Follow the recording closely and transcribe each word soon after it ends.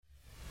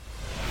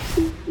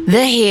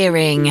The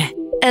Hearing,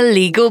 a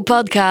legal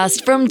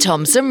podcast from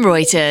Thomson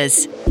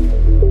Reuters.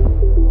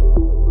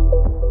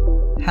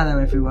 Hello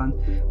everyone,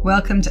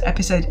 welcome to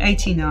episode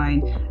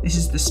 89. This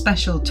is the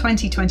special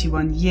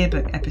 2021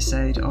 Yearbook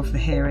episode of The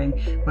Hearing,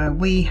 where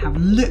we have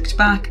looked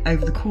back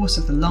over the course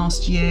of the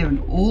last year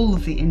and all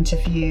of the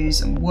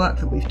interviews and work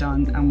that we've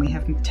done, and we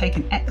have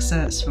taken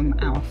excerpts from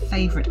our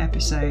favourite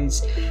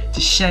episodes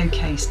to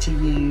showcase to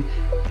you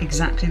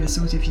exactly the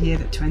sort of year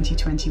that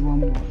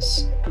 2021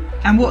 was.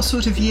 And what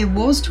sort of year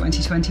was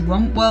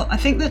 2021? Well, I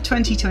think that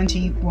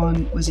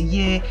 2021 was a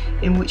year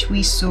in which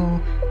we saw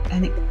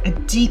a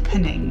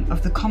deepening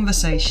of the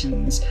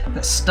conversations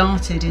that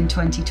started in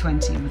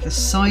 2020 with the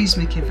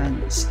seismic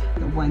events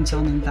that went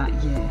on in that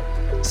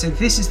year. So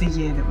this is the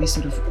year that we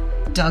sort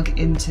of dug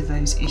into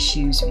those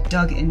issues, we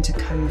dug into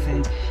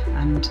COVID,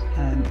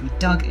 and we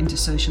dug into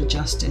social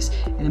justice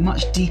in a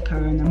much deeper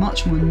and a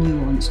much more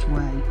nuanced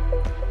way.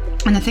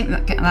 And I think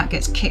that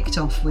gets kicked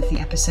off with the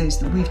episodes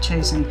that we've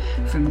chosen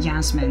from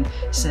Yasmin.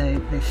 So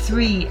the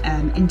three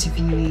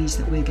interviewees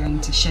that we're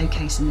going to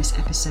showcase in this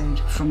episode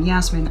from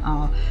Yasmin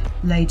are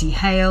Lady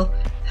Hale,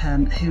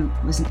 who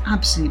was an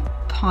absolute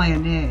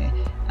pioneer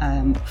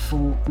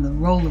for the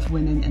role of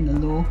women in the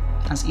law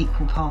as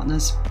equal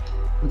partners.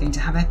 We're going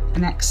to have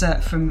an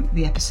excerpt from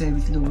the episode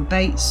with Laura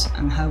Bates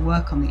and her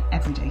work on the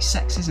Everyday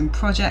Sexism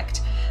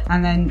Project.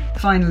 And then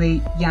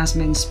finally,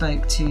 Yasmin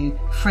spoke to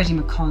Freddie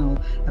McConnell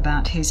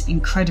about his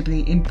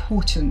incredibly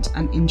important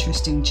and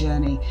interesting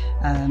journey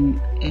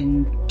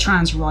in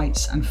trans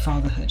rights and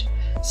fatherhood.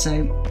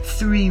 So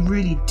three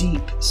really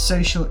deep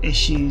social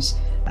issues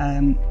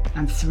and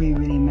three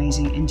really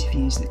amazing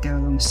interviews that go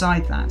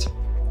alongside that.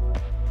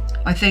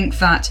 I think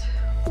that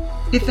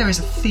if there is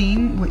a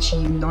theme which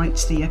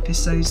unites the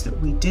episodes that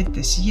we did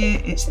this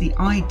year, it's the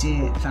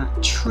idea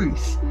that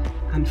truth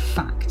and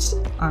facts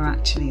are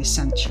actually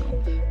essential,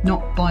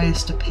 not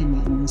biased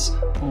opinions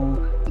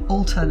or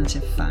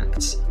alternative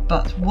facts,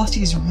 but what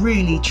is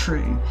really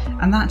true.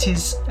 And that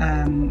is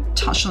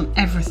touched on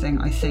everything,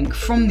 I think,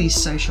 from these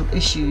social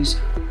issues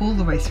all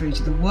the way through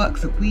to the work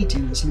that we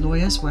do as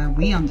lawyers, where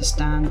we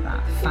understand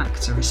that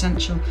facts are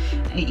essential,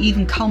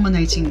 even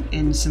culminating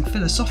in some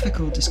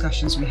philosophical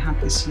discussions we had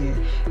this year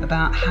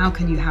about how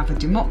can you have a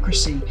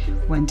democracy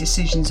when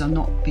decisions are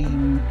not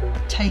being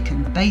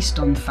taken based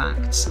on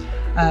facts.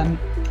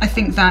 I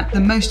think that the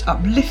most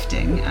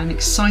uplifting and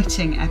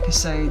exciting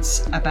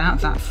episodes about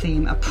that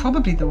theme are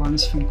probably the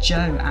ones from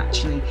Joe,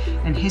 actually,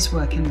 and his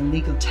work in the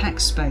legal tech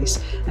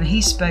space. And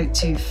he spoke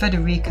to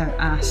Federico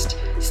Ast,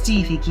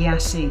 Stevie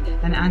Giassi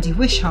and Andy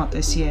Wishart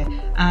this year.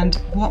 And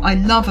what I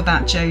love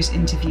about Joe's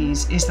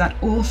interviews is that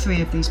all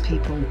three of these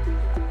people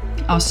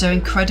are so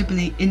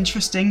incredibly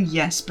interesting,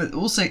 yes, but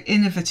also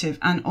innovative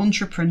and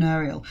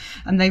entrepreneurial,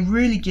 and they're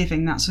really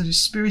giving that sort of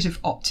spirit of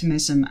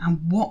optimism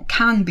and what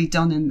can be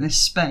done in this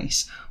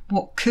space.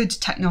 What could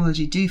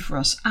technology do for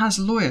us as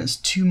lawyers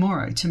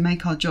tomorrow to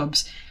make our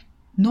jobs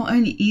not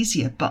only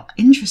easier but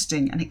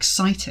interesting and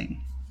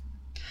exciting?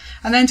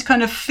 And then to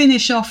kind of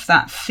finish off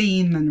that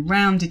theme and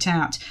round it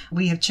out,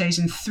 we have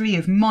chosen three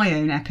of my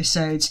own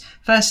episodes.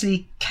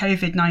 Firstly,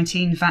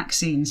 COVID-19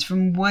 vaccines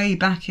from way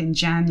back in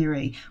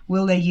January.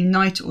 Will they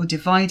unite or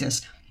divide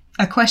us?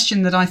 A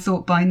question that I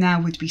thought by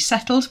now would be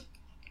settled,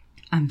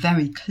 and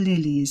very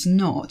clearly is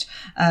not.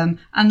 And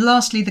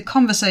lastly, the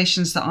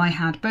conversations that I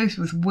had both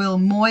with Will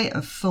Moy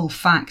of Full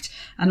Fact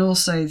and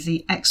also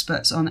the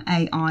experts on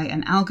AI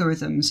and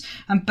algorithms.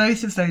 And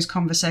both of those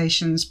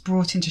conversations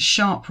brought into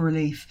sharp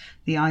relief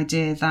the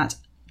idea that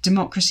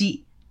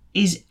democracy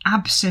is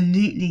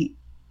absolutely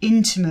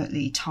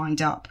intimately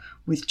tied up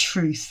with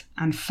truth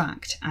and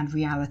fact and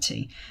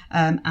reality,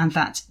 and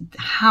that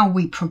how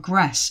we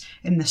progress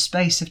in the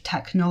space of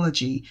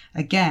technology,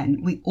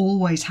 again, we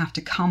always have to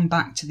come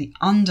back to the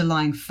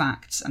underlying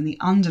facts and the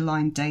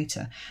underlying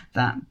data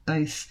that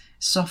both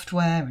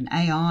software and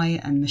AI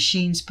and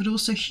machines, but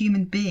also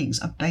human beings,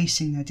 are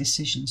basing their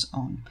decisions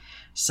on.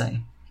 So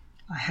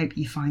I hope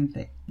you find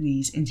that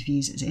these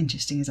interviews as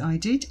interesting as I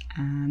did,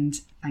 and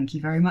thank you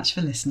very much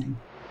for listening.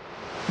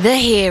 The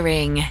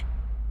Hearing.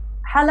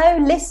 Hello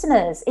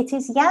listeners, it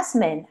is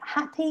Yasmin.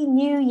 Happy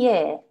New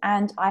Year,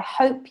 and I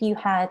hope you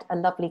had a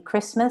lovely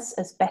Christmas,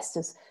 as best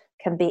as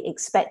can be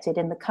expected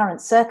in the current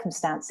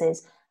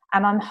circumstances,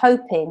 and I'm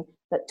hoping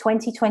that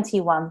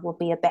 2021 will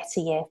be a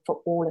better year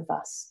for all of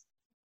us.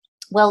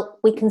 Well,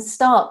 we can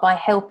start by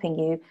helping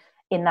you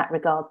in that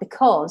regard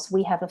because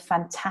we have a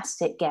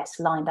fantastic guest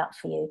lined up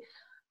for you.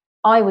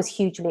 I was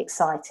hugely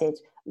excited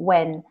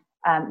when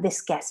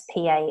this guest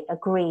PA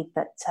agreed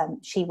that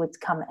she would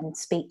come and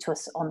speak to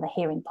us on the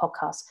Hearing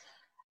podcast.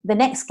 The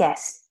next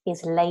guest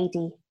is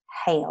Lady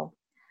Hale.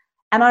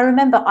 And I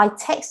remember I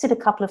texted a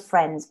couple of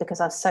friends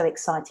because I was so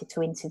excited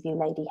to interview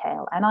Lady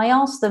Hale. And I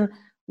asked them,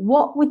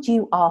 what would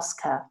you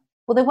ask her?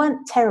 Well, they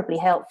weren't terribly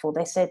helpful.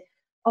 They said,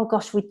 oh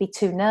gosh, we'd be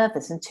too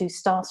nervous and too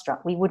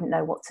starstruck. We wouldn't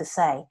know what to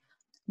say.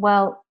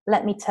 Well,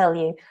 let me tell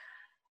you,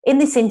 in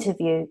this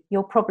interview,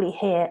 you'll probably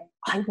hear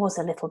I was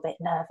a little bit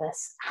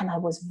nervous and I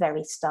was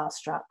very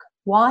starstruck.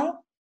 Why?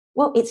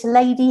 Well, it's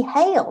Lady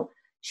Hale.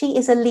 She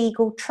is a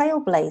legal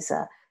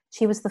trailblazer.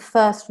 She was the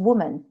first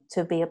woman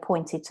to be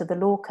appointed to the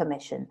Law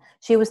Commission.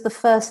 She was the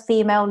first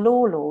female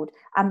law lord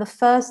and the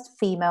first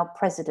female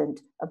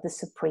president of the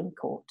Supreme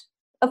Court.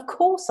 Of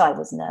course I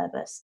was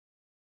nervous.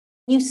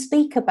 You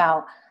speak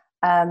about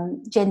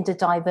gender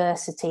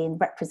diversity and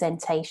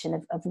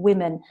representation of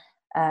women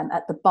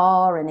at the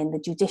bar and in the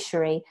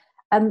judiciary.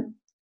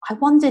 I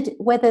wondered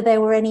whether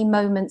there were any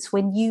moments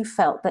when you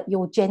felt that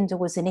your gender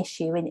was an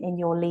issue in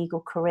your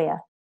legal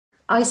career.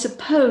 I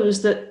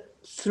suppose that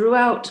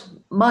throughout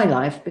my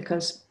life,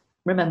 because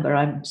remember,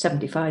 I'm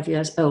 75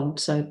 years old,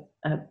 so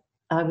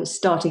I was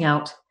starting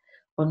out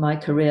on my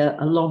career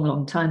a long,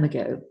 long time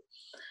ago.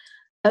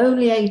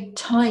 Only a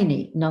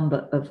tiny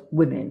number of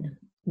women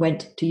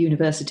went to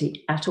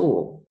university at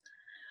all.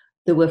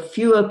 There were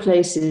fewer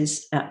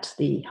places at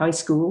the high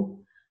school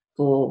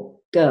for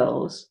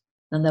girls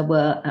than there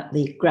were at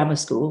the grammar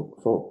school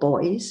for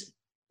boys.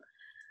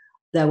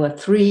 There were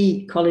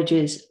 3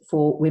 colleges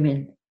for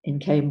women in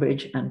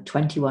Cambridge and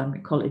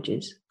 21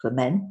 colleges for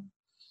men.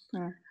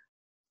 Yeah.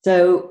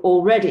 So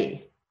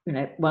already,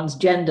 one's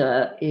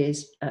gender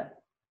is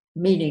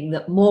meaning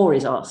that more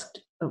is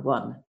asked of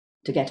one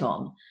to get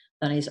on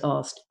than is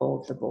asked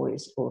of the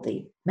boys or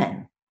the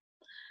men.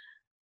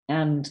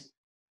 And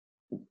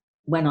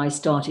when I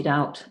started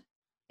out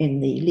in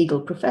the legal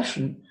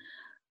profession,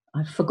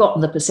 I've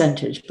forgotten the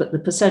percentage, but the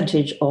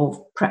percentage of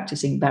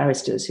practicing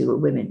barristers who were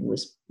women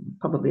was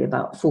probably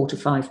about 4 to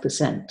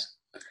 5%.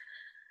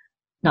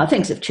 Now,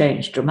 things have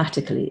changed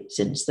dramatically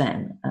since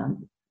then.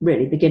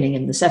 Really, beginning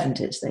in the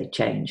 70s, they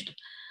changed.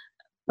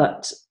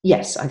 But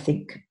yes, I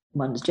think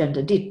one's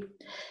gender did.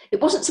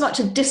 It wasn't so much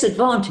a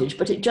disadvantage,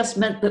 but it just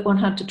meant that one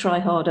had to try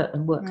harder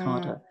and work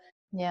harder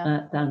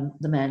than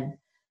the men.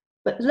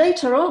 But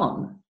later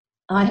on,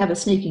 I have a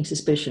sneaking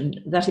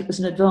suspicion that it was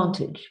an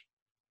advantage,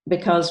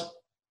 because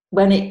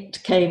when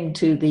it came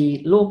to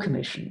the Law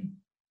Commission,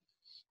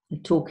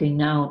 we're talking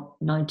now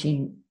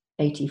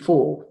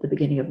 1984, the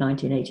beginning of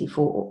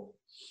 1984,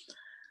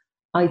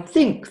 I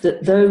think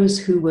that those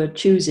who were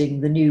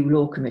choosing the new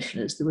law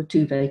commissioners, there were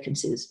 2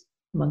 vacancies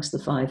amongst the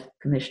 5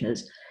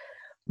 commissioners,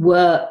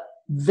 were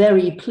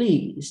very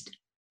pleased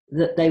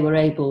that they were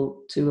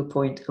able to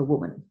appoint a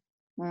woman.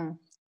 Mm.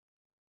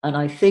 And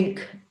I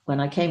think when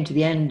I came to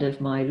the end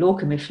of my law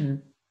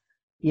commission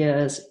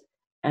years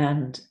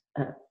and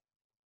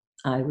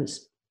I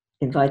was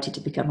invited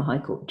to become a High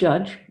Court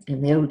judge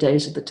in the old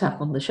days of the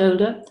tap on the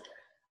shoulder,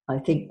 I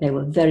think they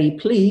were very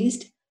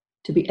pleased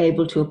to be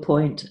able to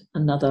appoint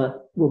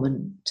another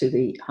woman to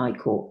the High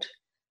Court.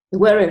 There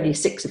were only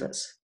 6 of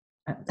us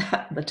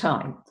at the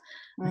time.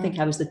 I think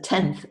I was the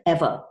 10th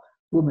ever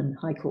woman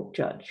High Court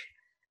judge.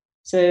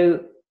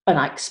 So, and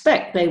I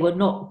expect they were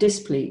not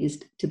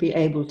displeased to be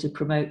able to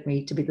promote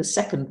me to be the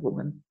 2nd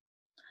woman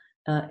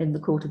in the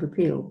Court of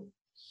Appeal,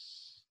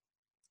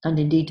 and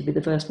indeed to be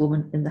the 1st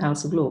woman in the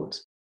House of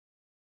Lords.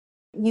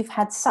 You've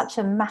had such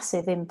a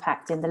massive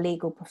impact in the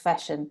legal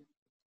profession.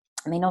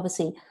 I mean,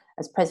 obviously,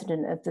 as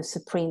president of the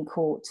Supreme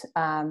Court,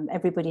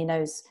 everybody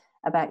knows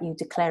about you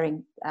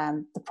declaring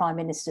the Prime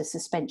Minister's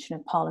suspension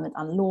of Parliament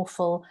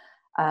unlawful.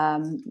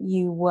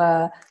 You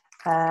were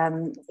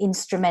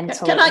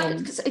instrumental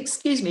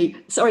excuse me,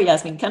 sorry,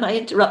 Yasmin, can I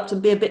interrupt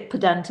and be a bit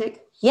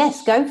pedantic?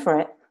 Yes, go for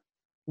it.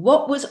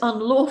 What was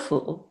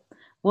unlawful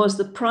was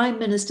the Prime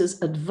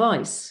Minister's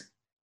advice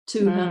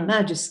to Her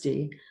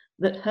Majesty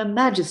that Her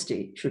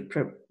Majesty should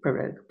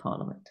prorogue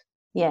Parliament.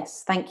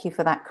 Yes, thank you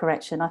for that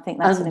correction. I think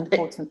that's an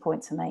important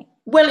point to make.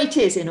 Well, it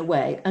is in a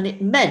way, and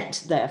it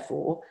meant,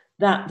 therefore,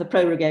 that the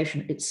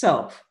prorogation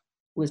itself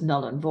was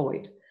null and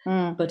void.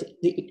 But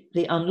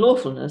the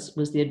unlawfulness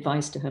was the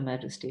advice to Her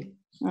Majesty.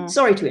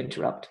 Sorry to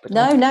interrupt. But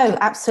no,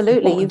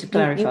 absolutely. You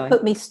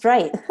put me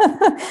straight.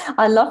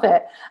 I love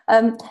it.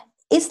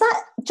 Is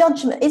that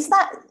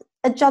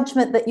a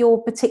judgment that you're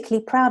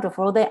particularly proud of,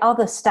 or are there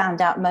other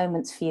standout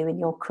moments for you in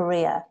your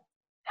career?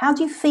 How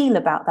do you feel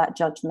about that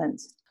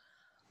judgment?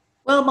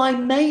 Well, my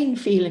main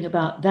feeling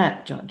about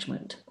that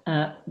judgment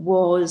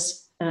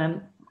was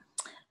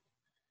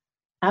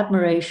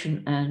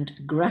admiration and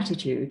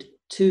gratitude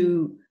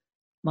to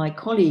my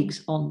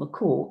colleagues on the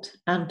court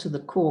and to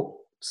the court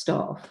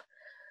staff.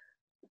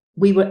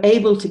 We were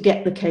able to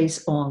get the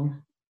case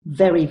on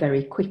very,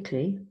 very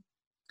quickly.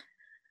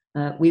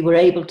 We were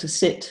able to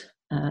sit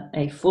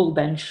a full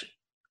bench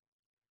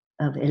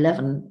of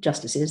 11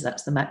 justices.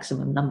 That's the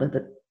maximum number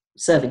that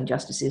serving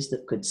justices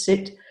that could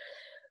sit.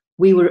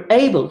 We were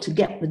able to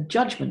get the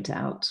judgment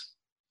out.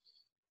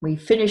 We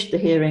finished the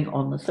hearing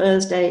on the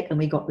Thursday and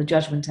we got the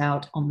judgment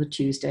out on the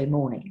Tuesday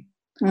morning.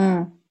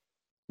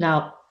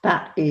 Now,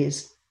 that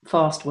is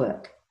fast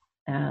work.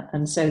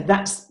 And so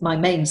that's my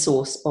main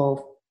source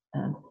of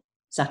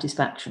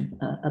satisfaction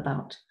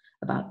about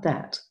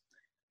that.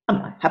 And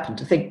I happen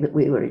to think that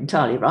we were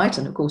entirely right.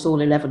 And of course,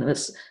 all 11 of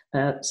us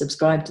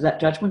subscribed to that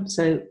judgment.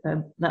 So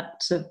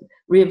that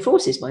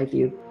reinforces my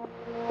view.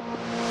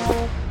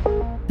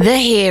 The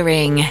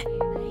Hearing,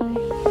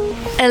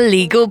 a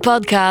legal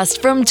podcast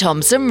from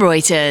Thomson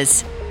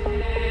Reuters.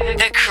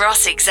 The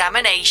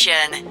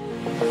Cross-Examination.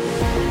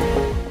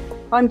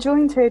 I'm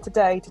joined here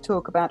today to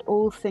talk about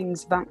all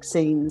things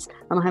vaccines,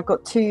 and I have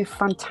got two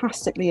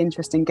fantastically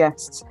interesting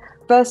guests.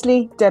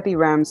 Firstly, Debbie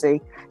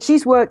Ramsey.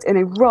 She's worked in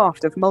a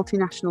raft of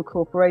multinational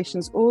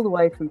corporations all the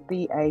way from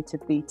BA to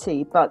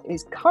BT, but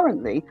is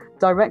currently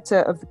director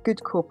of the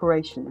Good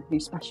Corporation, who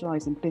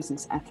specialise in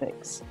business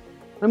ethics.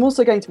 I'm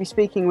also going to be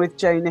speaking with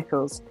Joe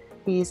Nichols.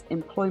 He's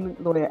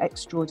employment lawyer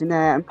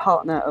extraordinaire and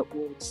partner at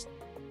Ward's.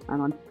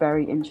 And I'm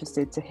very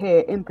interested to hear,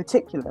 in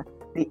particular,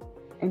 the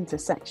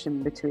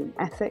intersection between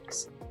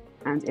ethics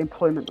and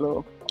employment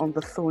law on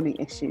the thorny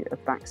issue of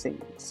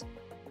vaccines.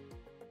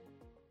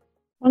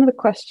 One of the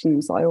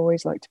questions I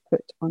always like to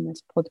put on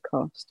this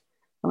podcast,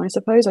 and I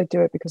suppose I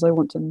do it because I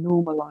want to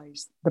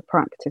normalise the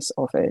practice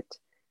of it,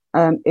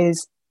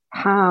 is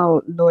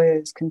how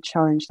lawyers can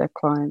challenge their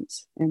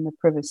clients in the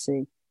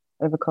privacy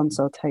of a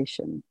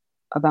consultation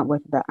about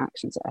whether their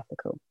actions are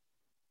ethical.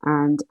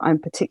 And I'm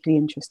particularly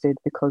interested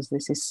because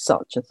this is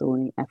such a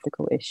thorny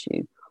ethical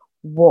issue.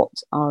 What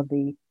are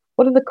the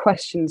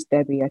questions,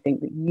 Debbie, I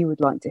think that you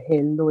would like to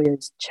hear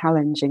lawyers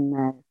challenging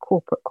their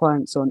corporate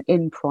clients on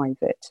in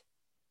private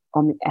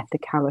on the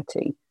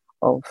ethicality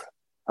of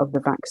the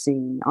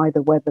vaccine,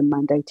 either whether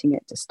mandating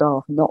it to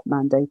staff, not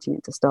mandating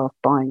it to staff,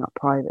 buying up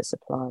private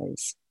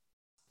supplies?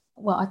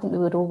 Well, I think we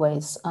would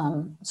always,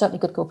 certainly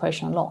Good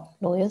Corporation and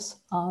lawyers,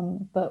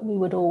 but we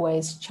would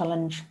always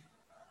challenge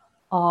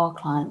our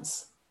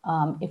clients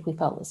if we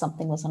felt that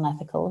something was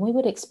unethical. And we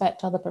would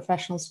expect other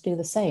professionals to do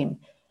the same.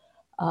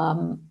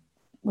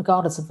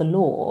 Regardless of the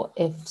law,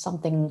 if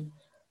something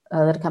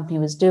that a company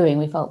was doing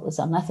we felt was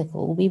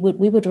unethical, we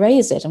would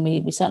raise it, and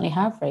we certainly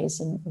have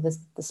raised in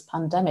this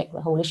pandemic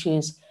the whole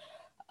issues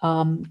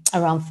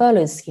around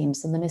furlough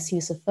schemes and the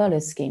misuse of furlough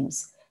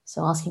schemes.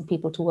 So asking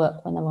people to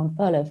work when they're on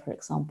furlough, for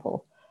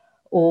example,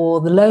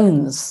 or the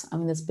loans. I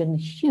mean, there's been a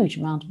huge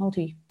amount,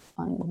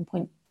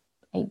 1.8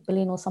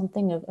 billion or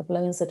something of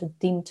loans that are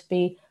deemed to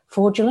be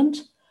fraudulent,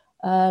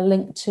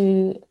 linked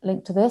to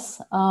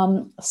this.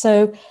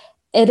 So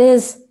it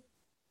is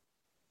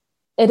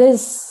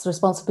the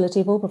responsibility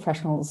of all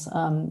professionals,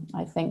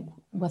 I think,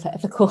 whether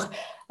ethical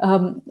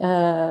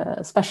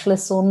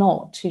specialists or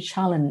not, to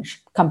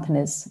challenge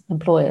companies,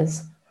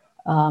 employers,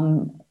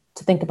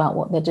 to think about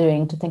what they're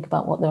doing, to think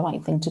about what the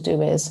right thing to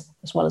do is,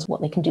 as well as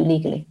what they can do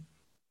legally.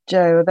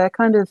 Joe, are there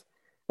kind of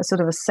a sort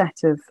of a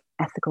set of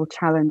ethical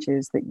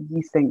challenges that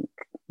you think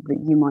that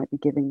you might be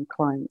giving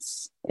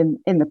clients in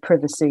the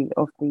privacy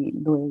of the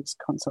lawyer's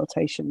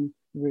consultation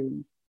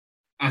room?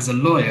 As a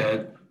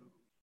lawyer,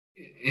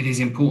 it is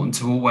important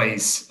to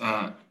always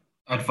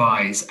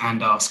advise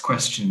and ask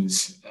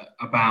questions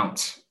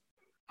about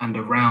and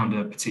around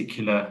a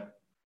particular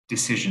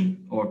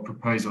decision or a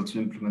proposal to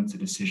implement a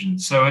decision.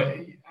 So,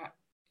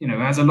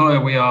 as a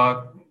lawyer, we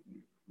are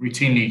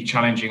routinely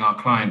challenging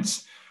our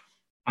clients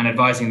and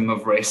advising them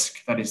of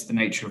risk. That is the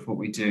nature of what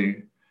we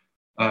do.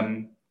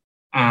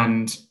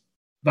 And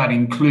that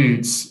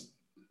includes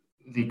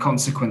the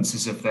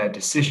consequences of their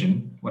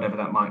decision, whatever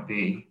that might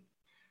be.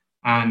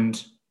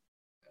 And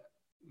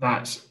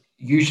that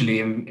usually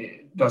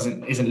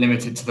isn't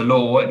limited to the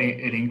law.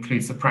 It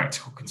includes the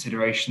practical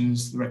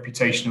considerations, the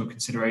reputational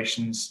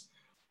considerations,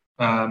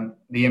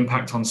 the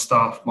impact on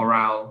staff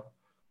morale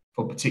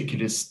for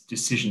particular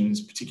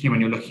decisions, particularly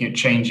when you're looking at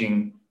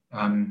changing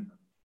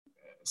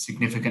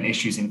significant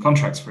issues in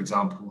contracts, for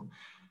example.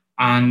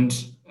 And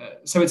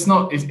so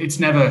it's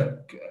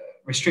never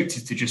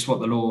restricted to just what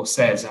the law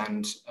says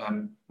and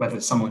whether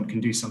someone can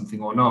do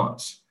something or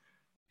not.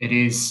 It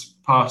is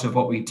part of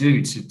what we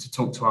do to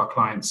talk to our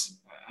clients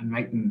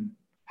and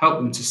help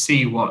them to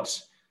see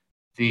what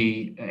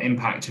the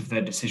impact of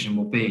their decision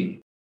will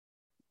be.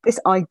 This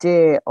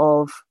idea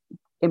of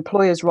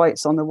employers'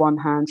 rights on the one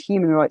hand,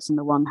 human rights on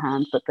the one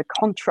hand, but the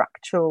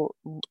contractual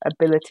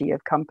ability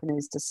of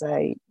companies to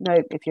say,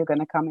 no, if you're going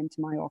to come into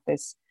my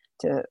office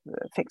to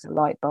fix a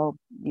light bulb,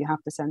 you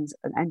have to send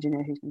an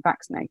engineer who's been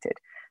vaccinated.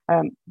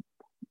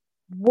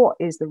 What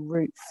is the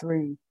route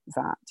through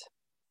that?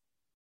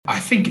 I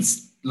think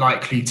it's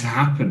likely to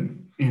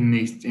happen in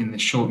the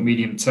short,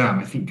 medium term.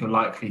 I think you're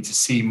likely to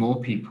see more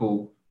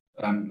people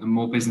and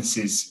more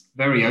businesses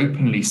very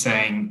openly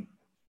saying,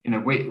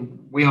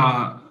 we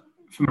are,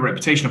 from a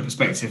reputational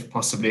perspective,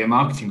 possibly a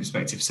marketing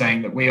perspective,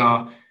 saying that we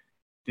are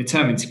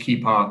determined to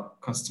keep our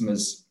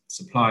customers,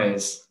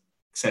 suppliers,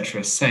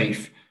 etc.,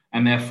 safe,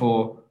 and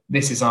therefore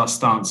this is our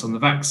stance on the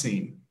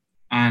vaccine.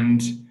 And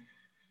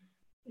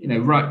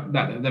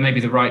that may be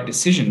the right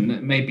decision,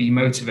 that may be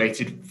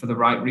motivated for the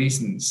right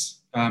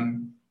reasons.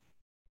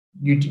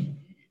 You're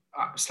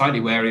slightly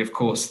wary, of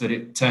course, that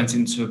it turns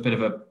into a bit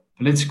of a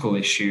political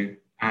issue,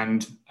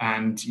 and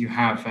you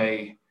have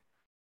a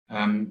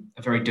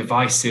very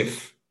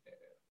divisive,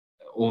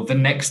 or the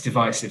next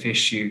divisive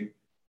issue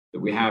that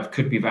we have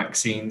could be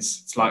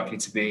vaccines. It's likely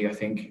to be, I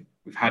think,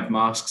 we've had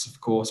masks,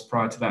 of course,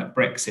 prior to that,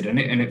 Brexit, and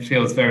it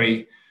feels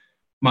very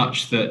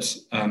much that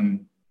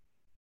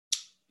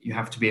you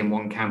have to be in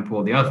one camp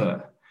or the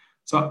other.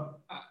 So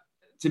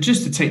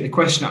just to take the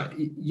question,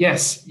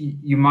 yes,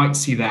 you might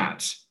see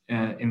that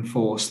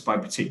enforced by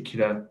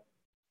particular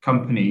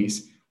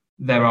companies.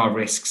 there are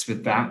risks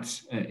with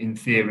that in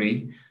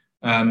theory.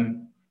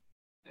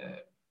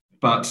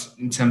 But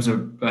in terms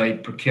of a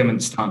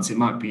procurement stance, it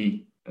might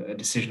be a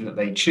decision that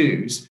they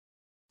choose.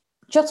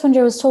 Just when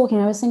Joe was talking,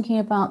 I was thinking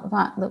about the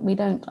fact that we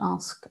don't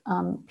ask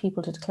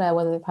people to declare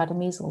whether they've had a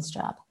measles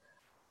jab.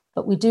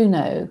 But we do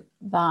know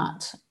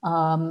that,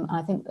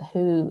 I think the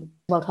WHO,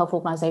 World Health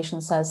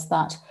Organization, says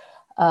that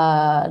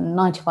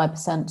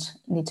 95%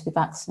 need to be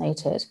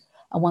vaccinated.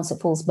 And once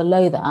it falls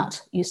below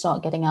that, you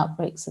start getting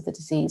outbreaks of the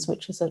disease,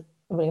 which is a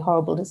really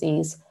horrible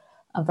disease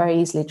and very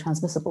easily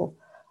transmissible.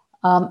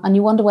 And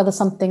you wonder whether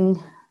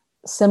something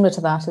similar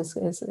to that is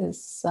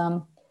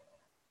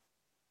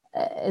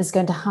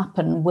going to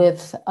happen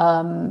with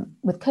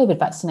COVID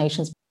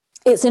vaccinations.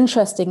 It's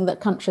interesting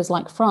that countries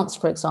like France,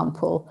 for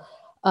example,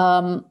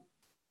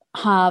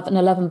 have an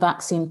 11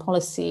 vaccine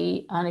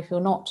policy, and if you're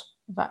not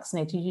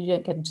vaccinated, you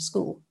don't get into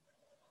school.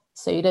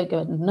 So you don't go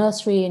into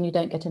nursery and you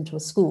don't get into a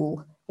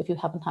school if you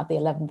haven't had the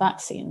 11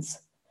 vaccines.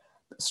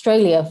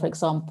 Australia, for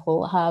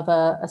example, have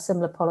a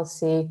similar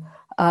policy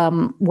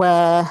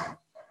where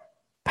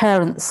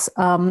parents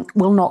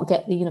will not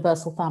get the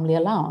universal family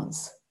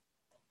allowance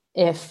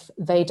if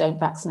they don't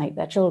vaccinate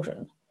their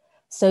children.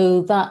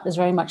 So that is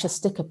very much a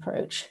stick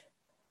approach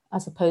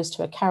as opposed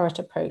to a carrot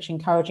approach,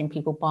 encouraging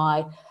people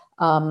by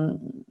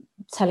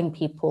telling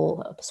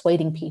people,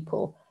 persuading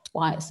people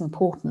why it's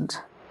important.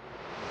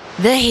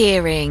 The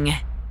Hearing.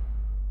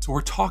 So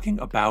we're talking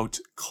about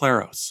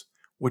Claros,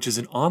 which is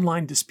an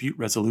online dispute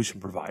resolution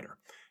provider.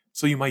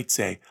 So you might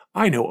say,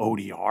 I know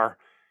ODR.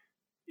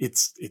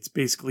 It's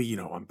basically,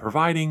 I'm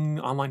providing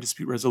online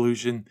dispute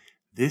resolution.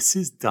 This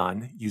is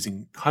done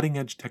using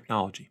cutting-edge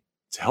technology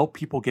to help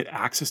people get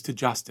access to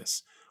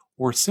justice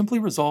or simply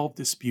resolve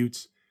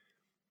disputes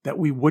that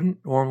we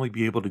wouldn't normally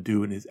be able to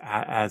do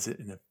as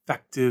an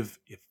effective,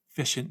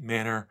 efficient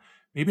manner,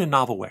 maybe a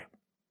novel way.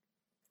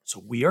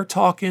 So we are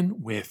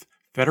talking with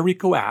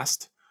Federico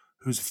Ast,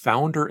 who's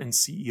founder and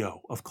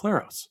CEO of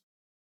Claros.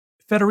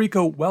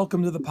 Federico,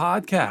 welcome to the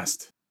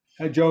podcast.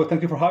 Hi, Joe.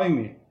 Thank you for having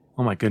me.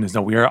 Oh my goodness.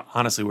 No,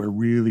 we're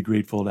really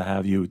grateful to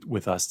have you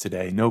with us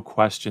today. No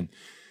question.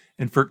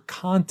 And for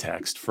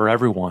context for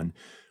everyone,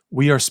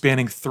 we are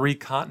spanning 3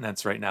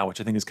 continents right now,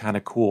 which I think is kind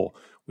of cool.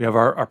 We have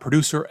our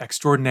producer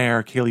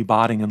extraordinaire, Kaylee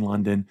Botting in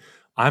London.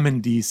 I'm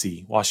in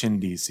DC,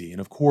 Washington, DC. And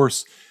of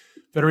course,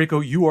 Federico,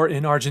 you are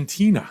in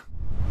Argentina.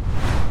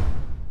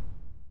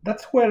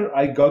 That's where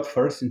I got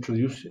first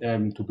introduced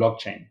to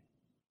blockchain,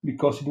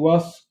 because I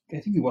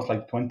think it was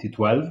like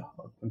 2012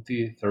 or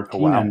 2013. Oh,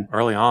 wow. And,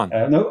 early on.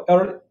 I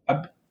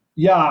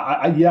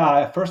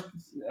first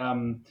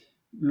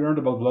learned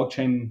about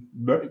blockchain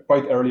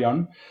quite early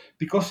on,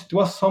 because it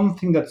was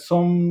something that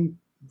some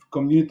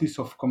communities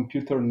of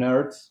computer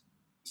nerds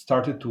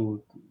started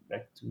to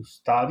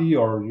study,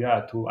 or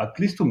to at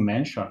least to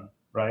mention,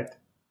 right?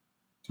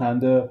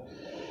 And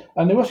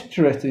I was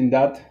interested in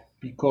that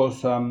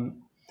because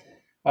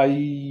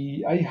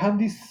I had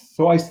this.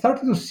 So I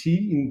started to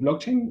see in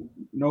blockchain,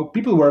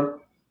 people were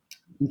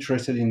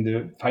interested in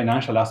the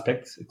financial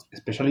aspects,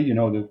 especially,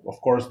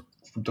 of course,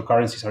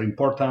 cryptocurrencies are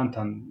important,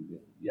 and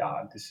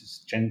this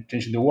is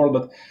changing the world.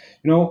 But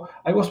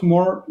I was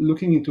more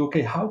looking into,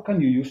 okay, how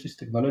can you use this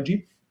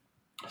technology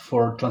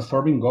for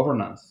transforming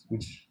governance,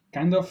 which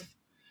kind of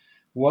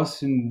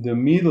was in the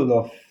middle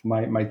of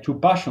my 2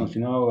 passions,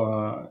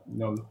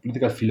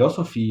 political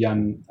philosophy,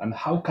 and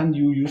how can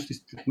you use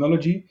this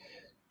technology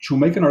to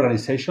make an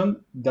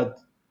organization that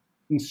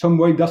in some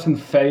way doesn't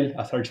fail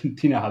as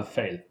Argentina had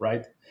failed,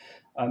 right?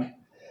 And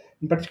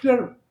in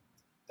particular,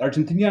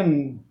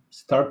 Argentinian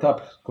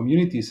startup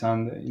communities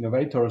and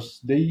innovators,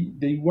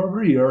 they were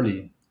very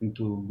early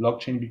into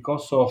blockchain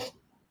because of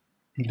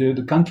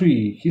the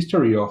country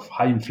history of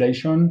high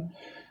inflation,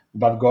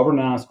 bad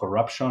governance,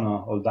 corruption,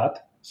 all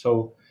that.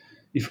 So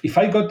if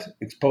I got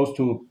exposed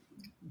to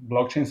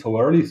blockchain so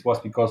early, it was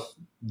because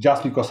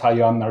I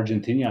am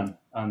Argentinian,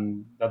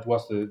 and that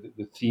was the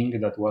thing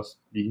that was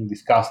being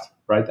discussed,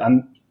 right?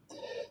 And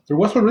there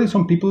was already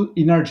some people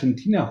in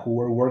Argentina who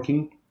were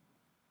working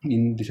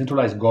in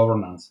decentralized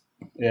governance.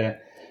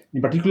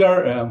 In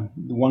particular,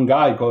 one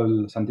guy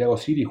called Santiago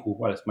Siri, who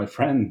was my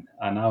friend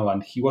now,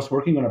 and he was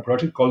working on a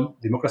project called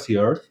Democracy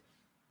Earth.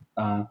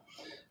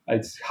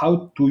 It's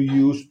how to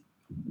use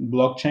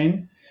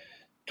blockchain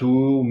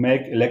to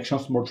make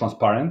elections more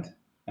transparent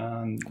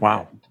and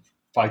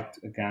fight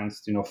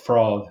against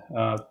fraud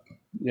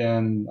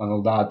and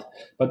all that.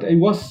 But I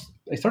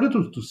started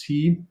to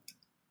see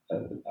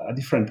a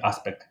different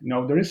aspect.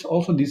 There is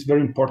also this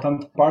very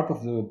important part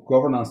of the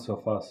governance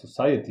of a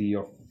society,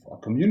 of a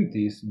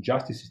community, is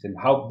justice system,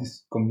 how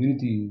this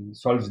community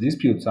solves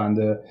disputes. And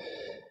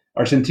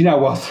Argentina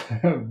was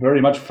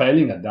very much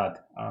failing at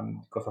that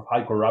because of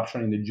high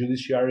corruption in the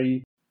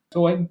judiciary.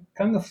 So I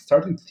kind of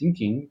started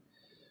thinking,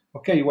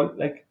 okay, well,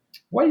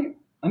 why?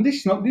 And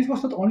this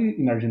was not only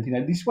in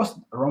Argentina, this was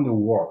around the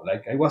world.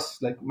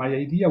 My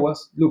idea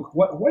was, look,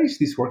 why is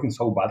this working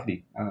so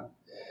badly?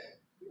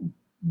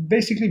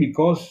 Basically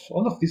because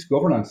all of these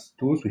governance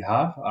tools we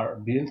have are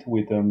built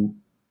with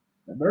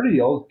very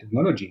old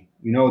technology.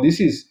 This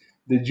is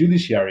the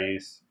judiciary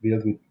is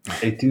built with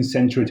 18th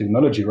century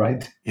technology,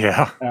 right?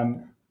 Yeah.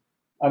 And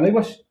I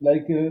was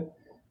like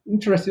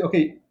interested.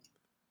 Okay,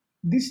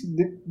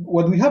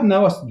 what we have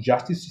now as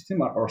justice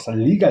system or as a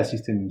legal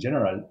system in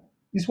general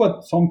is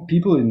what some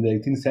people in the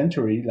 18th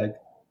century like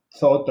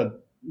thought that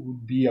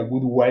would be a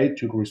good way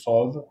to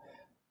resolve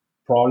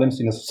problems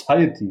in a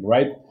society,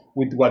 right?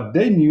 With what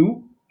they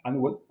knew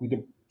and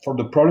for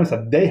the problems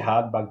that they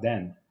had back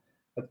then.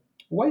 But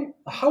why?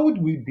 How would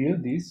we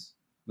build this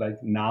like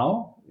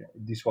now?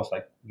 This was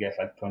like I guess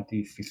like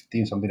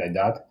 2015, something like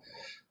that.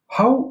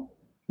 How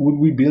would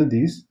we build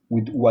this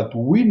with what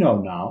we know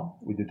now,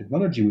 with the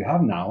technology we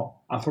have now,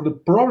 and for the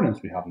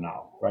problems we have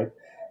now, right?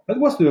 That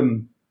was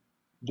the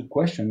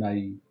question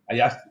I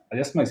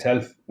asked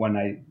myself when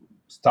I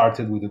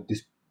started with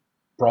this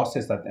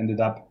process that ended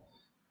up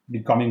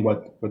becoming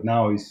what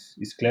now is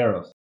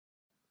Kleros.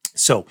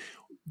 So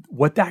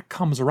what that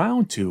comes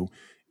around to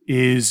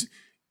is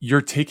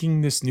you're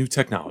taking this new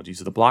technology,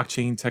 so the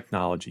blockchain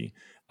technology,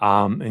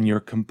 and you're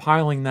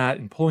compiling that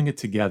and pulling it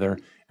together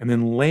and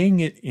then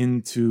laying it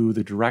into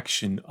the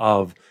direction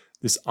of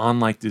this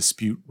online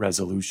dispute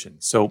resolution.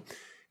 So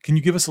can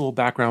you give us a little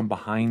background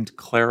behind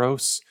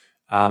Kleros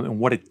and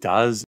what it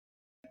does?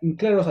 In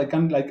Kleros,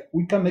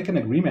 we can make an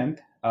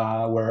agreement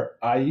where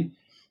I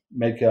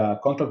make a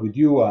contract with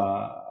you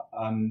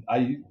and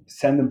I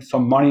send them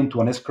some money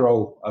into an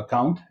escrow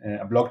account,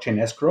 a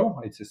blockchain escrow.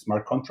 It's a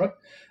smart contract.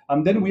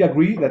 And then we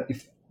agree that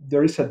if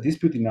there is a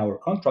dispute in our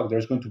contract,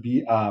 there's going to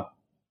be a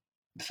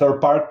third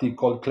party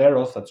called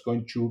Kleros that's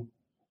going to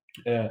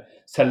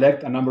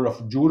select a number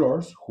of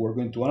jurors who are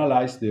going to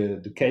analyze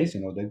the case.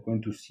 They're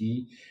going to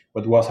see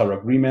what was our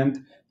agreement.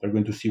 They're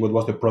going to see what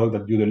was the product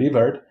that you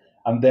delivered.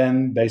 And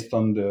then based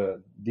on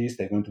this,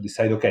 they're going to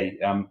decide, okay,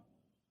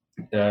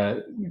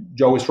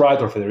 Joe is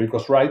right or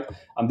Federico's right,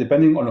 and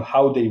depending on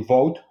how they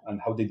vote and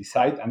how they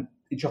decide, and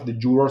each of the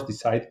jurors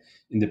decide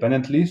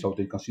independently, so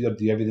they consider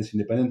the evidence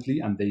independently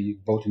and they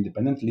vote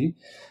independently.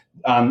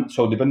 And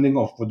so depending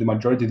on what the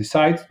majority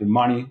decides, the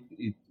money,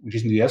 which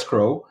is in the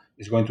escrow,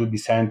 is going to be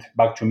sent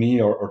back to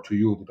me or to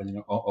you, depending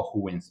on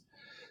who wins.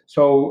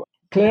 So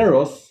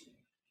Kleros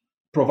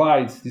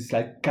provides this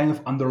like kind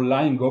of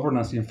underlying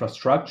governance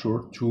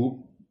infrastructure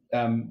to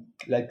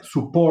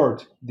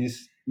support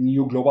this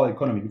new global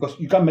economy, because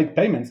you can make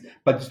payments,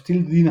 but you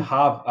still didn't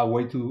have a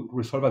way to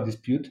resolve a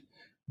dispute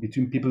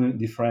between people in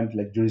different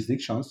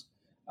jurisdictions.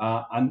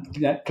 And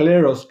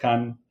Kleros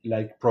can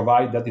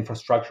provide that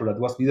infrastructure that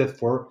was needed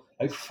for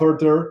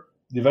further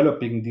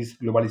developing this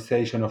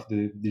globalization of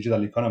the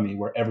digital economy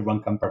where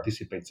everyone can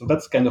participate. So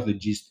that's kind of the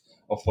gist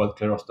of what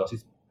Kleros does.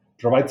 It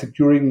provides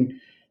securing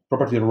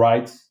property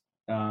rights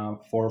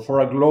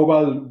for a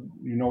global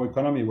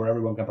economy where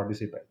everyone can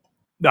participate.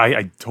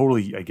 I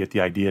get the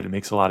idea. It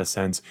makes a lot of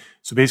sense.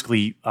 So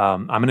basically,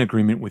 I'm in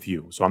agreement with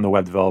you. So I'm the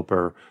web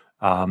developer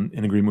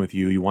in agreement with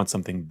you. You want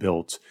something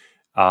built.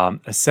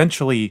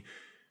 Essentially,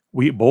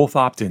 we both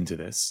opt into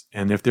this.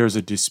 And if there's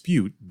a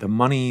dispute, the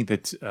money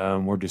that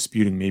we're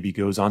disputing maybe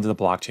goes onto the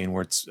blockchain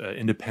where it's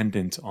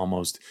independent,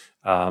 almost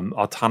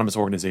autonomous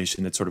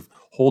organization that sort of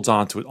holds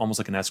on to it almost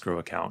like an escrow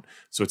account.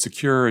 So it's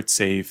secure, it's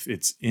safe,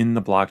 it's in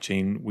the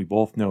blockchain. We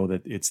both know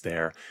that it's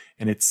there.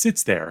 And it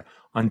sits there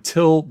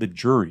until the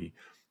jury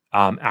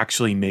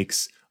actually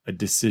makes a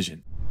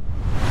decision.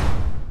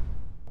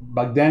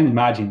 Back then,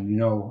 imagine,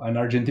 an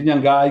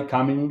Argentinian guy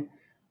coming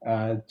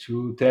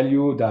to tell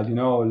you that,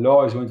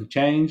 law is going to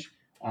change.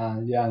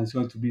 It's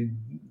going to be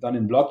done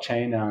in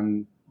blockchain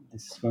and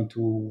it's going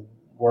to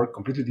work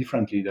completely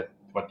differently than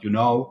what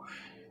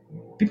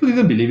People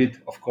didn't believe it,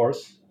 of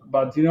course.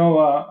 But,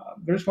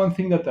 there's one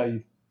thing that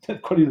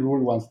Colin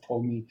Rule once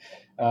told me.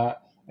 I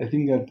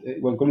think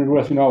that when Colin Rule,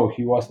 as you know,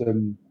 he was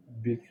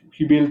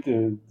he built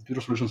the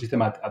resolution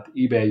system at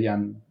eBay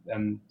and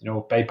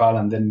PayPal,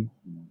 and then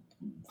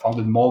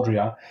founded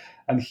Moldria.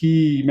 And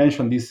he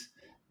mentioned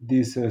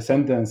this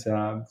sentence,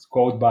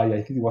 quote by,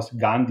 I think it was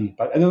Gandhi,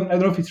 but I don't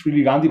know if it's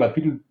really Gandhi, but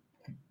people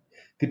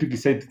typically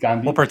say it's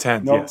Gandhi. We'll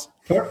pretend, yes.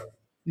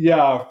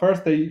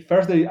 First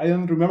they I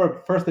don't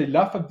remember. First they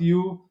laugh at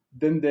you,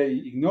 then they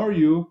ignore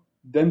you,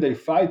 then they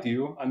fight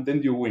you, and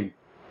then you win.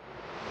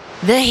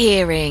 The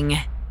Hearing.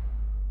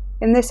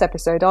 In this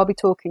episode, I'll be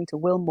talking to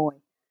Will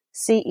Moy,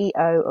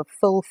 CEO of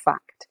Full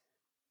Fact,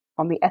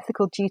 on the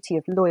ethical duty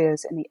of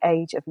lawyers in the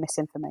age of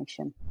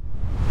misinformation.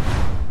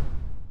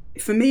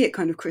 For me, it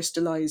kind of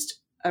crystallised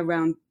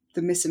around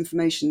the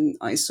misinformation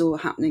I saw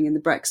happening in the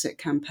Brexit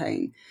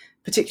campaign,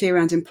 particularly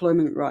around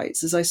employment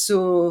rights, as I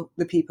saw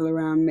the people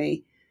around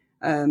me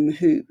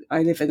who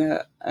I live in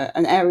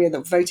an area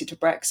that voted for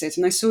Brexit,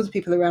 and I saw the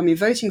people around me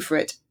voting for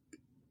it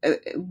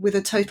with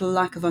a total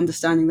lack of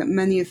understanding that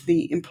many of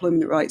the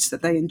employment rights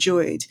that they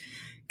enjoyed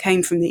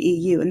came from the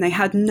EU, and they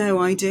had no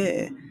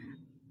idea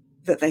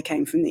that they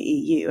came from the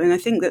EU. And I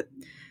think that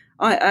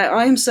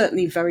I am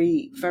certainly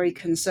very, very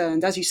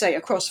concerned, as you say,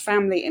 across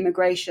family,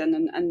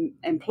 immigration and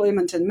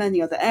employment and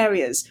many other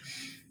areas,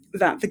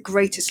 that the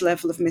greatest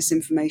level of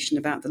misinformation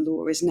about the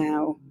law is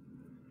now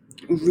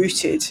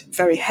rooted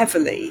very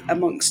heavily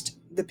amongst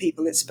the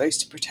people it's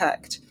supposed to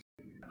protect.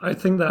 I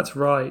think that's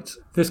right.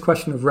 This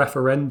question of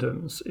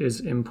referendums is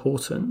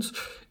important.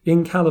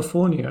 In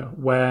California,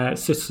 where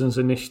citizens'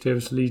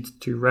 initiatives lead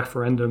to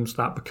referendums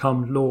that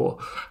become law,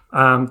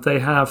 they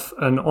have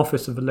an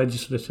office of a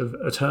legislative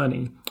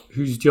attorney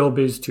whose job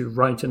is to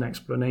write an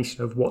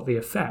explanation of what the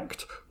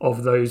effect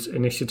of those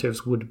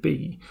initiatives would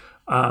be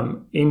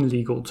in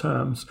legal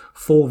terms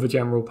for the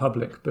general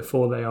public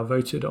before they are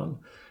voted on.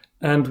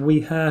 And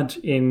we had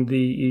in the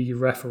EU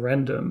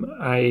referendum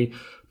a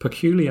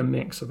peculiar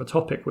mix of a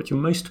topic which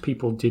most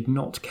people did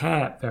not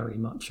care very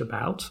much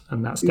about,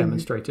 and that's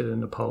demonstrated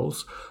in the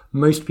polls.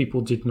 Most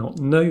people did not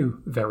know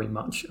very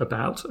much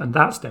about, and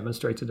that's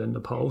demonstrated in the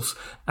polls,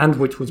 and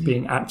which was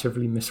being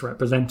actively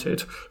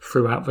misrepresented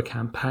throughout the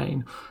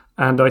campaign.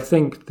 And I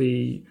think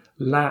the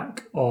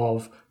lack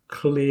of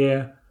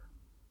clear,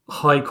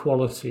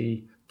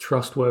 high-quality,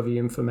 trustworthy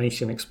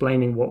information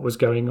explaining what was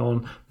going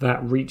on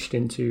that reached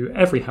into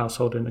every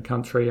household in the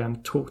country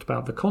and talked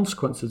about the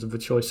consequences of the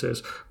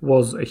choices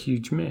was a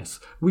huge miss.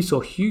 We saw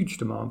huge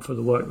demand for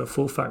the work that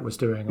Fullfact was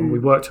doing, and we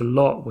worked a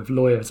lot with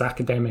lawyers,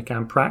 academic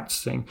and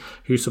practicing,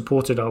 who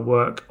supported our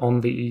work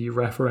on the EU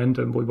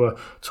referendum. We were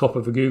top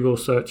of the Google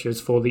searches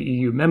for the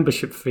EU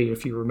membership fee,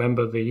 if you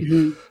remember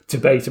the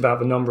debate about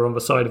the number on the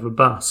side of a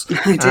bus.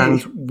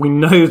 And we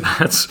know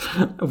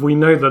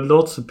that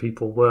lots of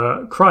people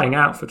were crying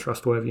out for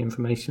trustworthy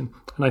information.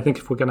 And I think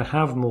if we're going to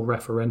have more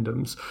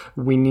referendums,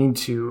 we need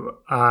to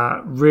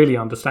really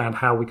understand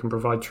how we can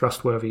provide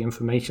trustworthy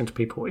information to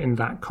people in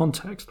that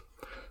context.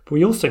 But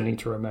we also need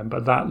to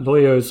remember that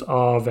lawyers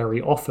are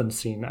very often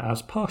seen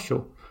as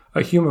partial.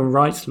 A human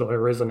rights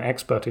lawyer is an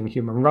expert in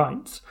human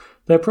rights.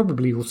 They're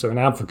probably also an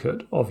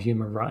advocate of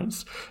human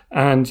rights.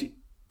 And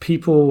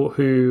people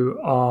who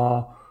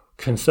are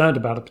concerned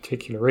about a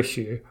particular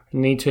issue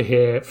need to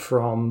hear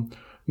from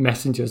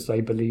messengers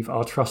they believe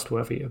are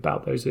trustworthy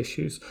about those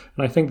issues.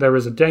 And I think there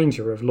is a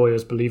danger of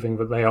lawyers believing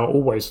that they are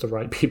always the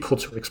right people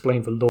to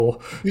explain the law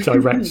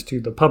direct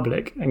to the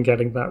public and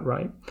getting that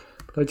right.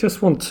 But I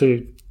just want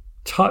to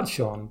touch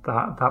on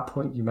that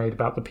point you made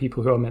about the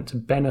people who are meant to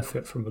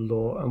benefit from the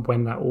law and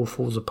when that all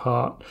falls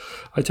apart.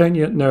 I don't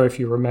yet know if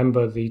you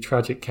remember the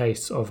tragic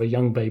case of a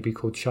young baby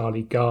called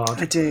Charlie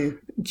Gard. I do.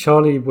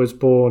 Charlie was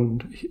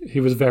born, he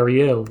was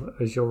very ill,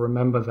 as you'll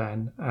remember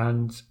then,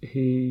 and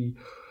he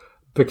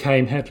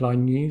became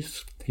headline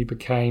news. He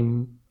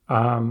became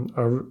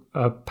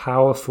a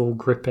powerful,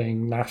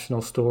 gripping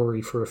national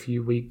story for a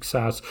few weeks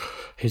as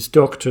his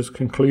doctors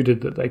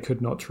concluded that they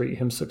could not treat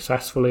him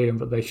successfully and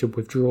that they should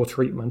withdraw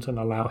treatment and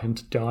allow him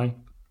to die.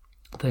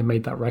 They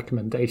made that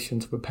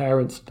recommendation to the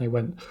parents and they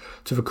went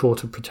to the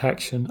Court of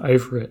Protection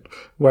over it,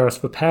 whereas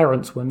the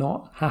parents were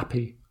not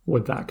happy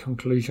with that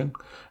conclusion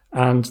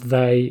and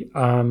they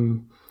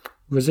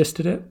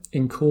resisted it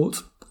in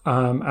court,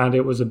 and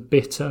it was a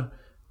bitter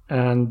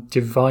and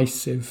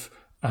divisive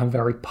and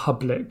very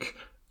public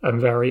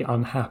and very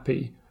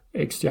unhappy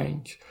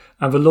exchange.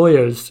 And the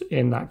lawyers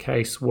in that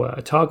case were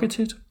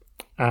targeted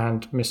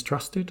and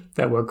mistrusted.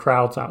 There were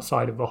crowds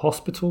outside of the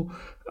hospital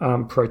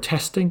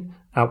protesting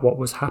at what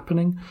was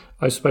happening.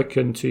 I've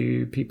spoken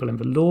to people in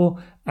the law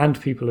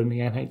and people in the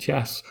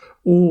NHS,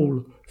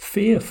 all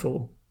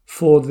fearful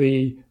for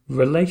the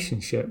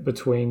relationship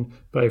between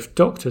both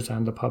doctors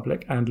and the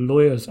public and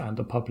lawyers and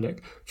the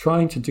public,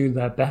 trying to do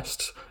their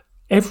best.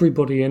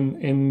 Everybody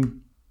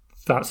in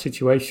that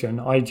situation,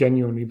 I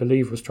genuinely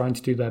believe, was trying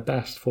to do their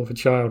best for the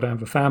child and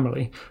the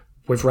family,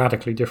 with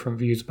radically different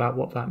views about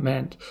what that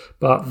meant.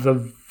 But the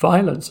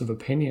violence of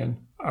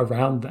opinion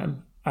around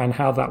them and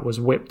how that was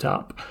whipped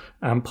up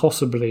and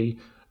possibly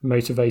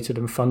motivated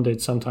and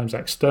funded sometimes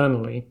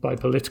externally by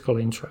political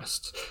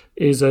interests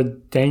is a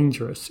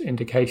dangerous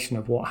indication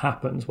of what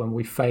happens when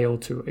we fail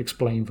to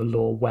explain the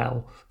law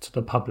well to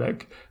the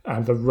public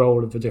and the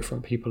role of the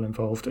different people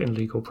involved in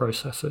legal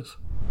processes.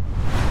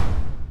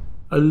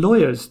 A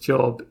lawyer's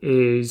job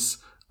is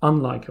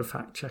unlike a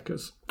fact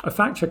checker's. A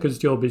fact checker's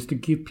job is to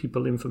give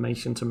people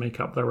information to make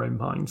up their own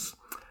minds.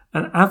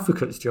 An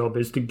advocate's job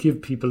is to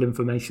give people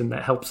information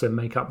that helps them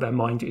make up their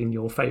mind in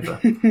your favour.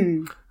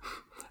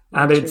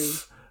 And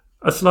it's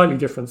a slightly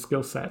different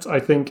skill set. I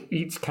think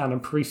each can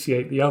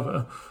appreciate the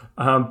other,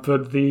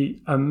 but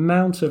the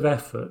amount of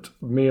effort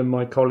me and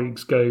my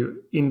colleagues go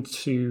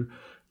into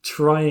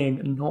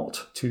trying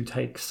not to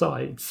take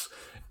sides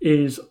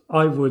is,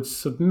 I would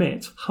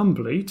submit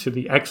humbly to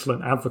the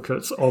excellent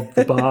advocates of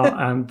the bar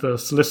and the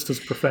solicitor's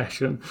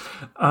profession,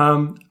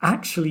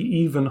 actually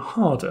even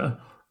harder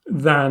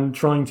than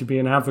trying to be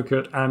an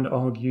advocate and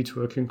argue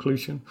to a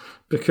conclusion,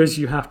 because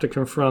you have to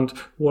confront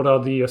what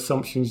are the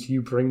assumptions you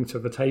bring to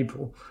the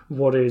table,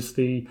 what is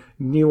the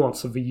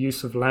nuance of the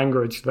use of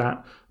language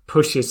that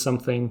pushes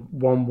something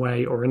one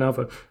way or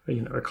another.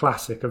 A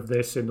classic of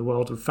this in the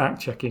world of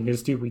fact-checking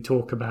is, do we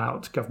talk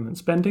about government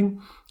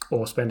spending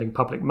or spending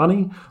public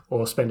money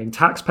or spending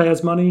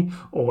taxpayers' money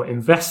or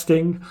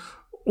investing?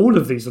 All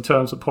of these are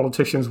terms that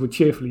politicians would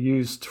cheerfully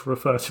use to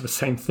refer to the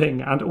same thing,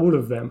 and all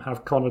of them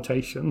have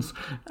connotations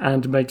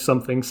and make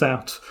something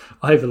sound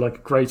either like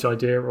a great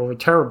idea or a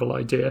terrible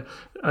idea,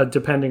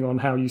 depending on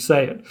how you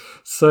say it.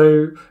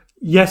 So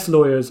yes,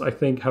 lawyers, I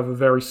think, have a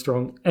very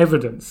strong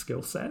evidence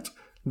skill set.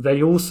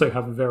 They also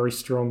have a very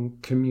strong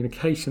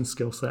communication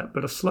skill set,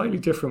 but a slightly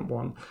different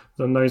one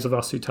than those of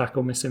us who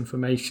tackle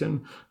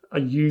misinformation are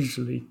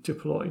usually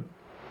deployed.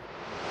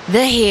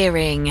 The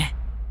Hearing.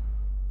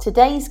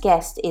 Today's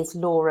guest is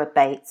Laura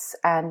Bates,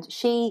 and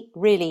she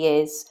really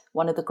is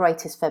one of the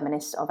greatest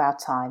feminists of our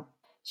time.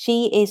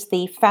 She is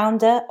the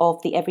founder of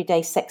the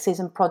Everyday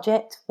Sexism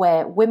Project,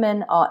 where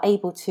women are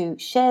able to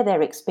share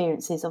their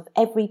experiences of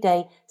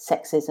everyday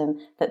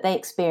sexism that they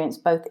experience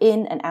both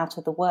in and out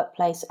of the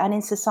workplace and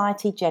in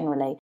society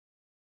generally.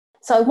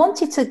 So I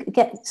wanted to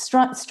get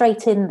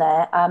straight in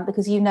there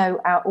because you know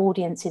our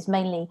audience is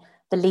mainly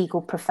the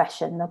legal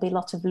profession. There'll be a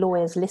lot of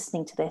lawyers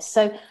listening to this.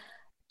 So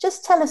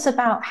just tell us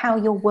about how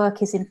your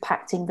work is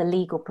impacting the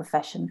legal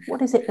profession.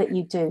 What is it that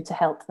you do to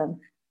help them?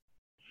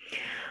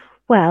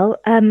 Well,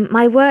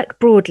 my work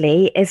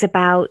broadly is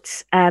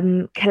about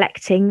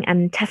collecting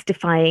and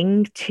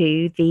testifying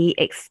to the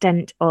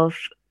extent of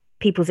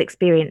people's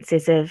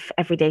experiences of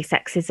everyday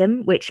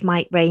sexism, which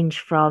might range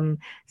from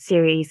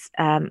serious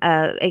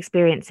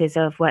experiences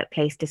of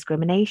workplace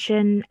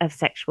discrimination, of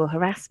sexual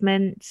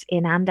harassment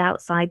in and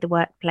outside the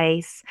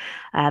workplace,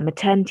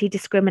 maternity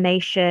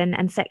discrimination,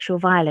 and sexual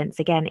violence,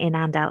 again, in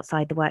and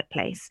outside the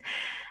workplace.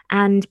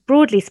 And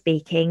broadly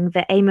speaking,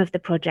 the aim of the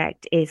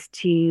project is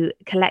to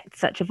collect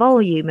such a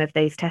volume of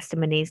those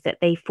testimonies that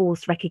they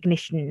force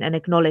recognition and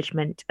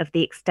acknowledgement of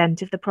the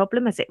extent of the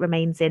problem as it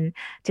remains in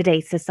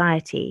today's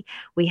society.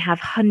 We have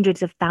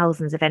hundreds of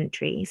thousands of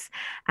entries.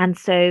 And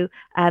so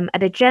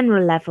at a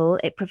general level,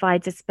 it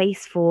provides a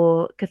space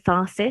for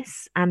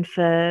catharsis, and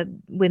for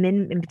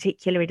women in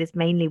particular, it is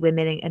mainly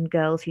women and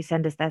girls who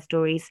send us their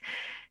stories,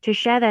 to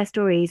share their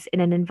stories in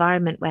an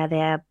environment where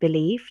they are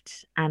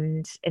believed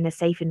and in a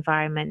safe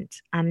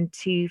environment, and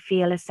to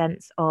feel a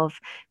sense of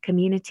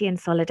community and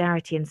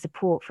solidarity and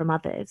support from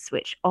others,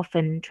 which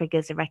often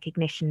triggers a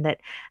recognition that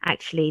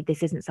actually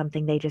this isn't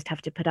something they just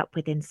have to put up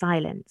with in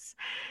silence.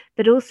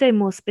 But also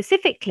more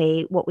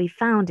specifically, what we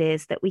found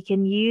is that we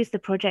can use the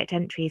project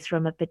entries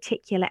from a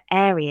particular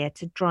area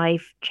to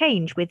drive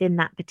change within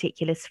that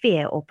particular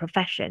sphere or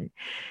profession.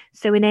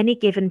 So in any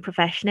given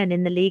profession, and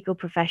in the legal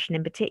profession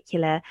in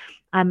particular,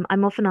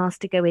 I'm often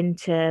asked to go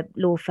into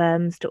law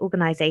firms, to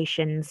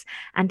organisations,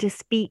 and to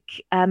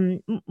speak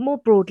more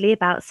broadly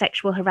about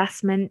sexual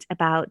harassment,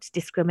 about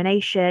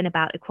discrimination,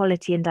 about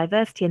equality and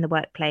diversity in the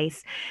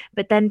workplace,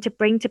 but then to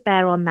bring to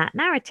bear on that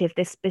narrative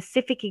the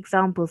specific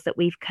examples that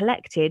we've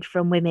collected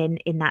from women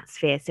in that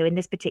sphere. So in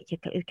this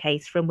particular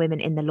case, from women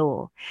in the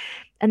law.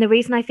 And the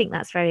reason I think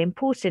that's very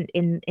important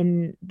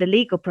in the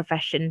legal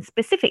profession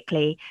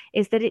specifically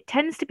is that it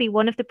tends to be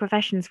one of the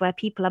professions where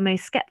people are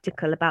most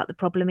skeptical about the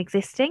problem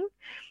existing.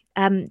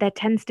 There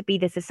tends to be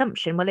this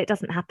assumption, well, it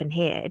doesn't happen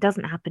here. It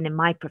doesn't happen in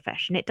my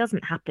profession. It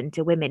doesn't happen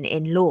to women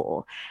in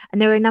law.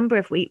 And there are a number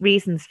of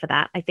reasons for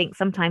that. I think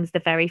sometimes the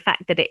very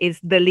fact that it is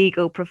the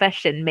legal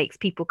profession makes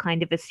people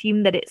kind of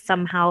assume that it's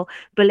somehow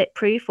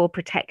bulletproof or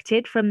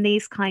protected from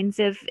these kinds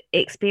of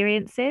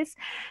experiences.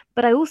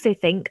 But I also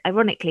think,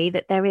 ironically,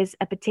 that there is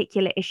a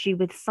particular issue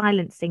with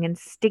silencing and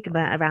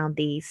stigma around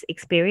these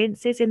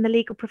experiences in the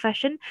legal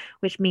profession,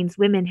 which means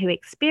women who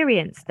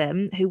experience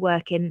them, who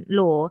work in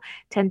law,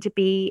 tend to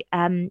be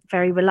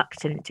very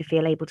reluctant to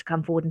feel able to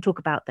come forward and talk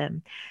about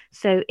them.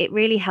 So it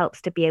really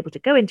helps to be able to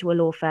go into a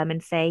law firm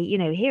and say, you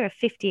know, here are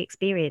 50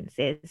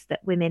 experiences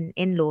that women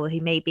in law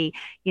who may be,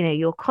 you know,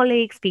 your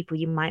colleagues, people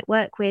you might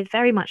work with,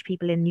 very much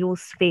people in your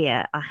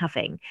sphere are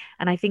having.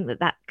 And I think that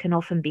that can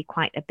often be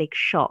quite a big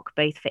shock,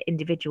 both for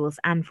individuals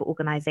and for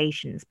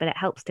organizations, but it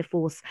helps to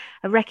force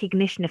a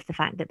recognition of the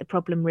fact that the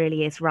problem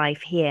really is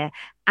rife here,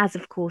 as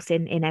of course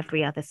in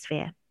every other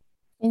sphere.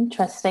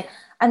 Interesting.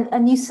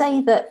 And you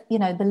say that, you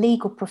know, the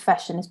legal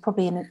profession is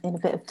probably in a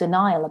bit of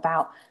denial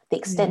about the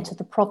extent of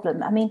the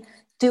problem. I mean,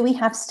 do we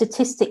have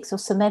statistics or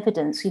some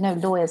evidence? You know,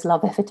 lawyers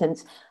love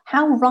evidence.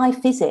 How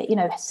rife is it? You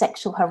know,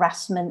 sexual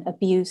harassment,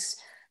 abuse.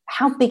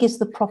 How big is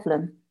the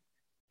problem?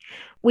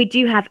 We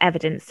do have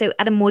evidence. So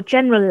at a more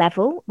general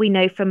level, we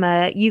know from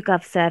a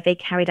YouGov survey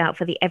carried out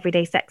for the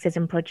Everyday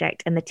Sexism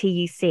Project and the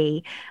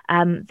TUC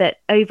that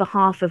over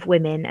half of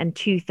women and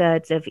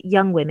 2/3 of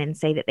young women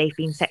say that they've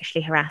been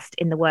sexually harassed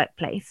in the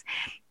workplace.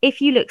 If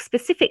you look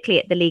specifically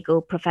at the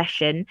legal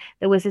profession,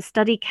 there was a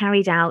study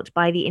carried out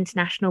by the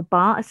International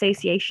Bar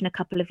Association a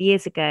couple of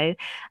years ago.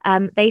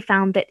 They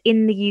found that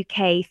in the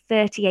UK,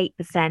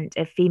 38%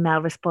 of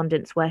female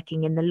respondents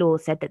working in the law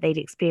said that they'd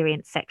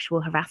experienced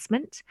sexual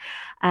harassment,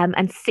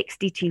 and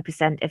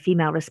 62% of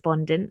female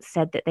respondents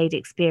said that they'd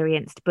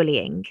experienced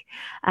bullying.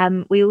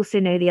 We also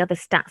know the other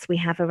stats we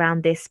have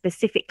around this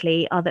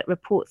specifically are that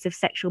reports of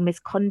sexual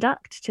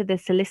misconduct to the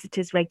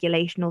Solicitors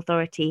Regulation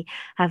Authority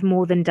have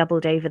more than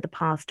doubled over the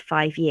past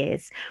 5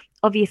 years.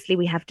 Obviously,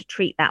 we have to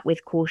treat that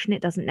with caution.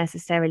 It doesn't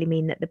necessarily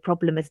mean that the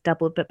problem has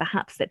doubled, but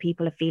perhaps that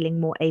people are feeling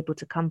more able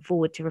to come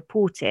forward to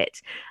report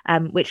it,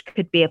 which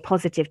could be a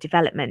positive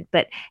development.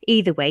 But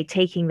either way,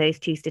 taking those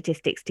two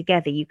statistics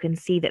together, you can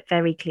see that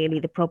very clearly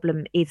the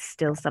problem is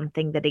still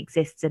something that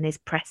exists and is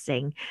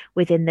pressing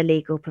within the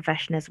legal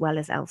profession as well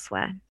as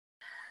elsewhere.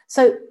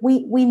 So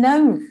we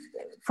know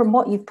from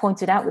what you've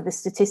pointed out with the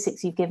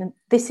statistics you've given,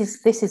 this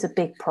is a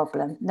big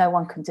problem. No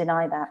one can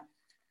deny that.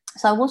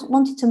 So I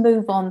wanted to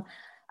move on.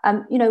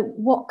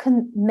 What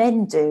can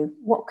men do?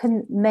 What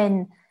can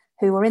men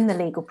who are in the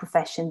legal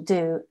profession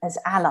do as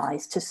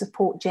allies to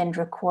support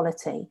gender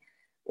equality?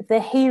 If they're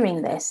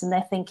hearing this and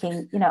they're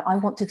thinking, I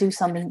want to do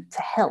something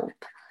to help,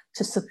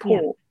 to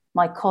support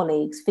my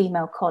colleagues,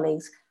 female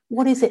colleagues,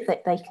 what is it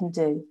that they can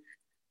do?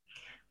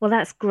 Well,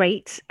 that's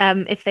great.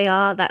 If they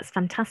are, that's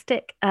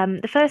fantastic.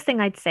 The first thing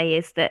I'd say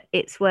is that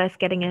it's worth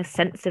getting a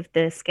sense of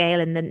the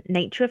scale and the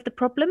nature of the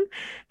problem.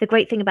 The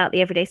great thing about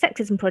the Everyday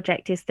Sexism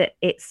Project is that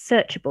it's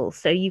searchable.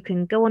 So you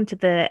can go onto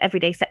the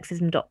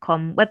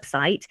everydaysexism.com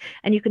website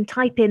and you can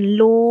type in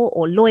law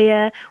or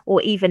lawyer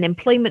or even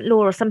employment law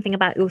or something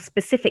about your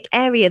specific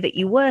area that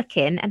you work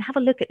in and have a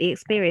look at the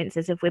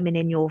experiences of women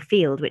in your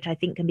field, which I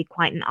think can be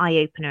quite an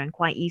eye-opener and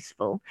quite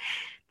useful.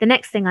 The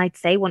next thing I'd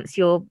say, once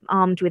you're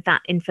armed with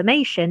that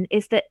information,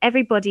 is that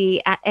everybody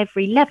at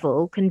every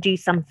level can do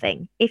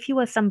something. If you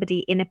are somebody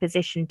in a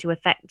position to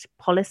affect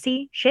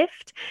policy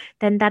shift,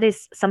 then that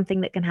is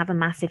something that can have a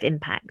massive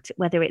impact,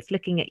 whether it's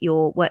looking at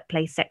your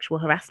workplace sexual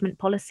harassment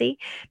policy,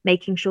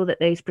 making sure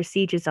that those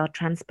procedures are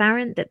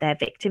transparent, that they're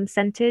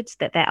victim-centered,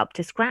 that they're up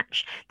to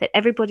scratch, that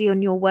everybody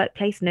on your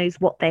workplace knows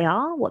what they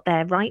are, what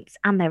their rights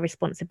and their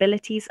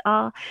responsibilities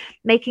are,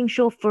 making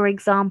sure, for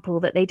example,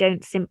 that they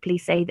don't simply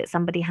say that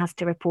somebody has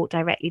to report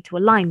directly to a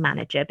line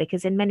manager,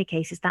 because in many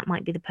cases that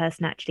might be the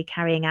person actually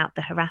carrying out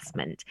the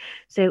harassment.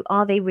 So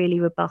are they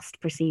really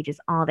robust procedures?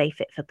 Are they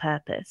fit for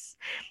purpose?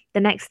 The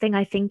next thing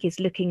I think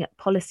is looking at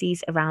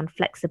policies around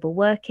flexible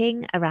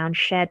working, around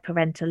shared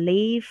parental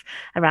leave,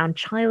 around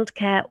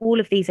childcare.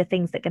 All of these are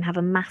things that can have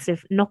a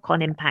massive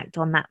knock-on impact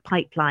on that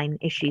pipeline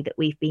issue that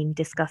we've been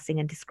discussing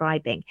and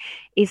describing.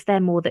 Is there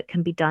more that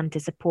can be done to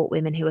support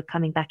women who are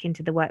coming back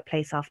into the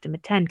workplace after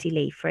maternity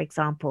leave, for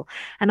example?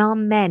 And are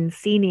men,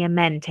 senior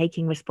men,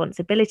 taking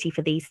responsibility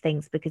for these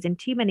things? Because in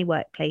too many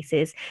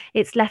workplaces,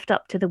 it's left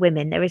up to the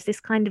women. There is this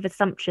kind of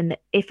assumption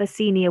that if a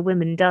senior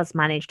woman does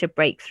manage to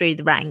break through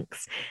the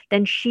ranks,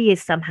 then she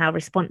is somehow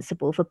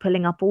responsible for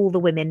pulling up all the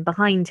women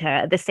behind her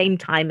at the same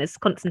time as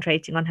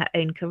concentrating on her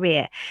own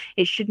career.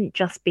 It shouldn't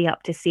just be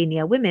up to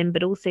senior women,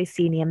 but also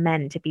senior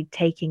men to be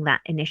taking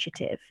that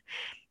initiative.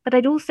 But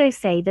I'd also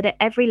say that at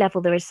every level,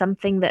 there is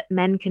something that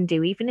men can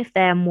do, even if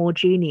they're more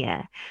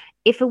junior.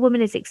 If a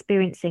woman is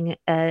experiencing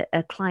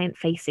a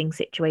client-facing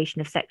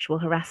situation of sexual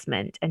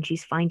harassment and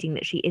she's finding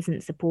that she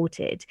isn't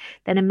supported,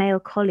 then a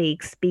male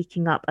colleague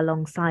speaking up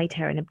alongside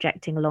her and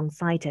objecting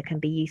alongside her can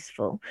be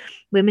useful.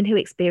 Women who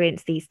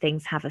experience these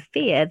things have a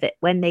fear that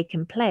when they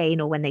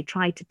complain or when they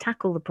try to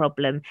tackle the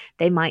problem,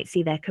 they might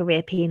see their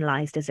career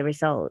penalised as a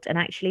result. And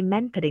actually,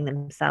 men putting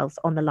themselves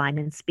on the line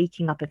and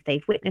speaking up if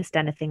they've witnessed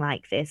anything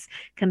like this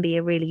can be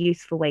a really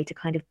useful way to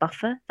kind of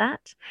buffer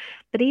that.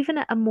 But even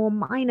at a more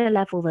minor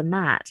level than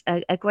that,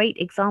 a great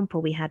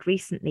example we had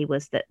recently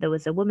was that there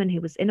was a woman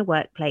who was in a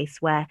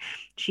workplace where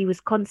she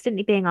was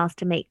constantly being asked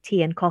to make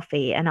tea and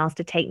coffee and asked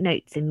to take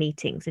notes in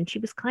meetings. And she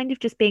was kind of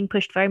just being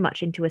pushed very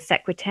much into a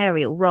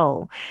secretarial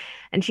role.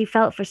 And she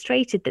felt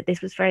frustrated that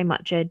this was very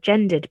much a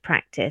gendered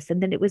practice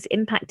and that it was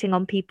impacting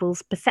on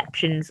people's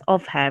perceptions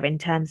of her in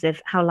terms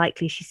of how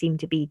likely she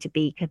seemed to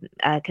be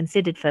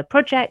considered for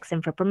projects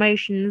and for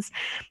promotions.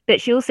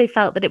 But she also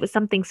felt that it was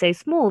something so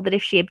small that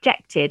if she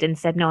objected and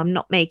said, no, I'm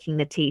not making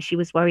the tea, she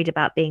was worried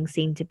about being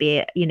seen to be,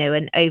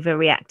 an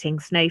overreacting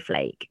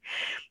snowflake.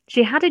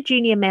 She had a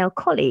junior male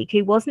colleague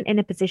who wasn't in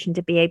a position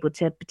to be able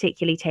to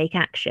particularly take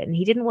action.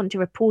 He didn't want to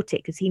report it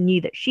because he knew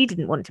that she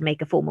didn't want to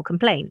make a formal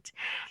complaint.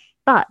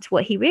 But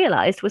what he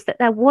realized was that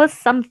there was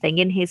something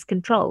in his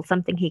control,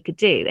 something he could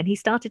do. And he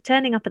started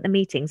turning up at the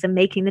meetings and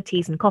making the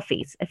teas and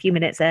coffees a few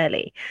minutes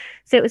early.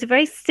 So it was a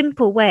very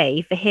simple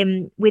way for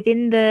him,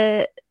 within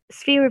the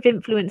sphere of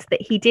influence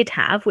that he did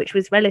have, which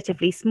was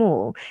relatively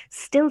small,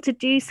 still to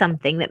do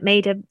something that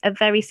made a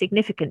very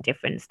significant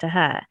difference to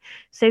her.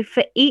 So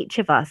for each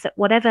of us, at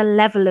whatever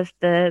level of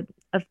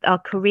our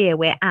career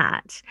we're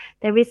at,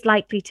 there is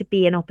likely to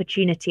be an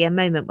opportunity, a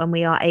moment when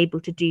we are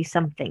able to do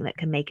something that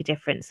can make a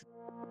difference.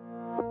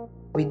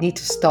 We need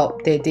to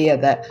stop the idea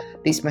that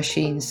these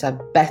machines are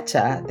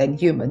better than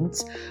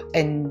humans,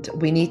 and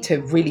we need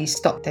to really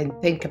stop and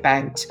think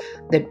about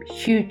the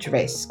huge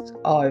risks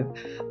of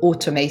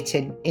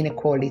automating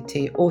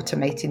inequality,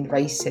 automating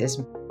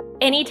racism.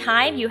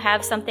 Anytime you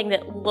have something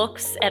that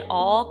looks at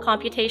all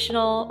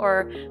computational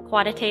or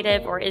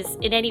quantitative or is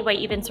in any way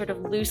even sort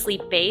of loosely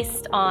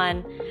based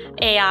on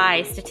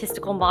AI,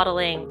 statistical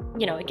modeling,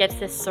 it gets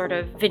this sort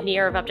of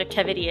veneer of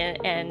objectivity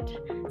and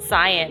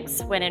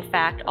science when in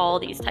fact all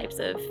these types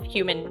of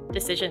human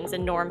decisions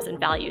and norms and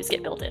values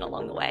get built in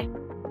along the way.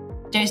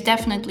 There's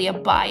definitely a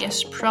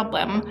bias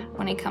problem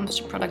when it comes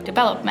to product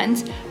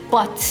development,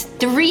 but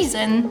the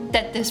reason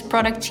that this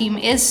product team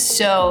is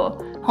so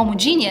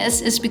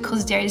homogeneous is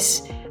because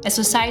there's a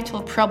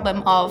societal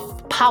problem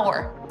of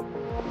power.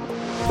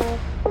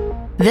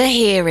 The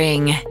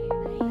Hearing,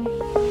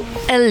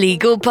 a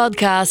legal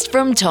podcast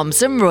from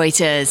Thomson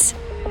Reuters.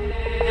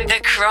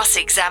 The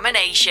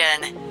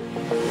Cross-Examination.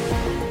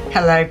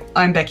 Hello,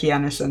 I'm Becky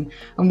Anderson,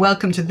 and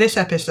welcome to this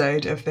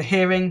episode of The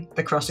Hearing,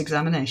 the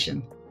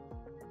Cross-Examination.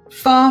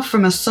 Far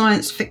from a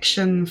science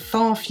fiction,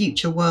 far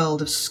future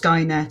world of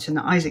Skynet and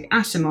Isaac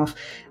Asimov,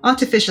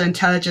 artificial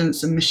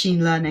intelligence and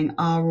machine learning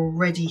are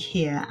already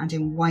here and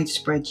in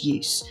widespread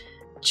use,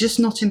 just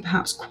not in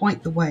perhaps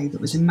quite the way that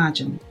was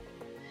imagined.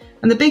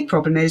 And the big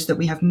problem is that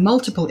we have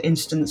multiple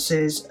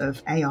instances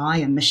of AI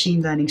and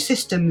machine learning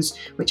systems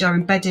which are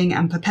embedding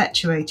and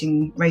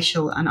perpetuating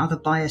racial and other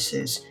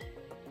biases.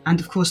 And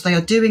of course, they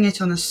are doing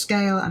it on a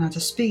scale and at a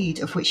speed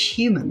of which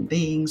human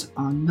beings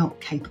are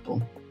not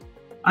capable.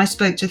 I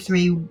spoke to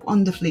three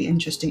wonderfully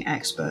interesting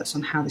experts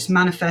on how this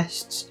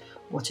manifests,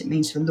 what it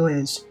means for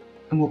lawyers,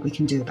 and what we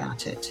can do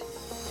about it.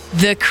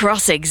 The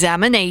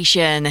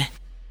Cross-Examination.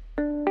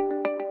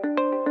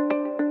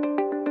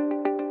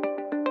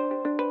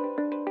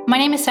 My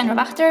name is Sandra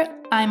Wachter.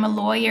 I'm a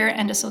lawyer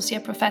and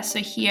associate professor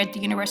here at the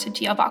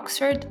University of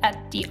Oxford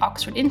at the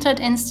Oxford Internet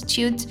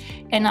Institute,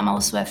 and I'm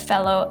also a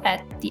fellow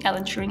at the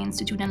Alan Turing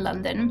Institute in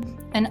London.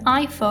 And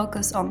I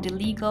focus on the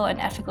legal and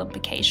ethical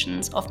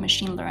implications of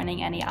machine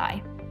learning and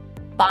AI.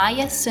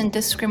 Bias and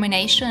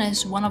discrimination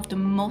is one of the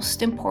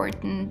most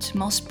important,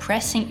 most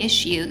pressing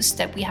issues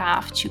that we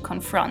have to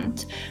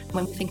confront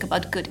when we think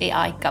about good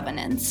AI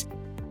governance.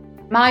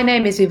 My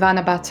name is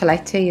Ivana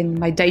Bartoletti. In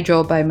my day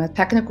job, I'm a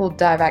technical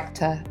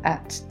director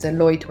at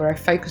Deloitte, where I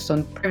focus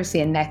on privacy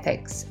and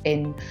ethics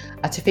in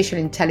artificial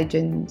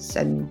intelligence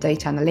and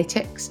data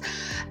analytics.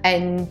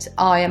 And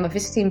I am a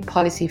visiting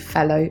policy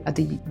fellow at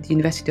the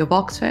University of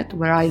Oxford,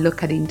 where I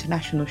look at the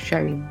international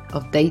sharing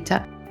of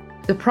data.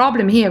 The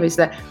problem here is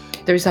that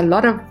there is a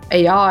lot of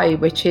AI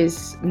which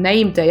is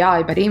named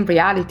AI, but in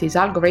reality is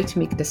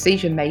algorithmic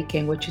decision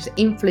making, which is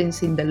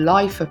influencing the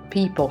life of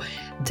people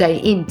day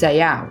in, day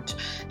out.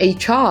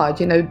 HR,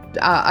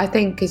 I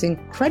think is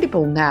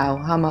incredible now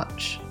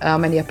how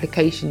many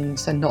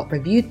applications are not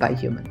reviewed by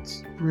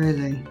humans.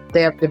 Really?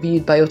 They are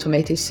reviewed by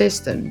automated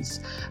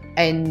systems.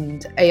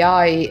 And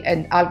AI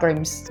and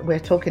algorithms, we're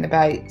talking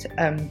about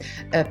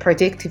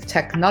predictive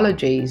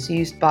technologies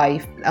used by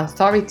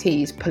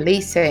authorities,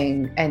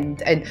 policing,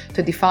 and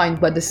to define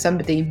whether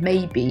somebody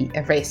may be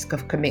at risk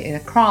of committing a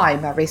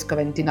crime, at risk of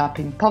ending up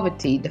in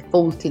poverty,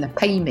 defaulting a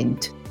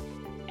payment.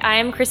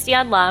 I'm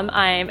Christiane Lum.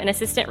 I'm an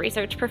assistant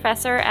research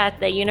professor at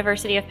the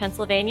University of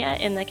Pennsylvania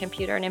in the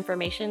Computer and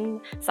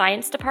Information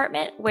Science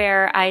Department,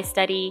 where I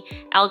study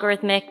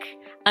algorithmic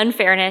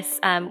unfairness,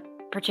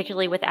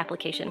 particularly with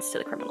applications to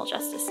the criminal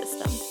justice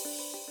system.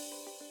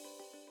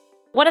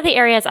 One of the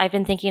areas I've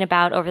been thinking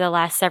about over the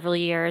last several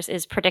years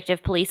is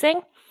predictive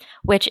policing,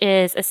 which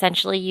is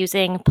essentially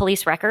using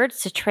police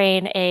records to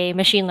train a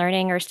machine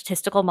learning or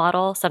statistical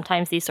model,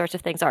 sometimes these sorts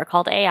of things are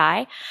called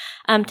AI,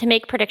 to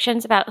make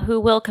predictions about who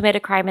will commit a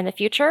crime in the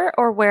future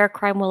or where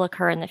crime will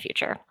occur in the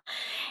future.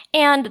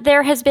 And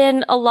there has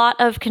been a lot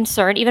of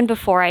concern, even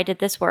before I did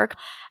this work,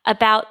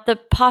 about the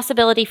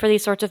possibility for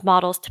these sorts of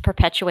models to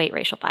perpetuate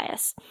racial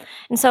bias.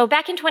 And so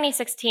back in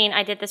 2016,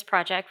 I did this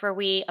project where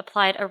we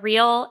applied a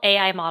real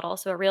AI model,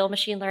 so a real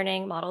machine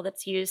learning model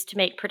that's used to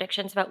make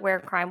predictions about where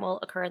crime will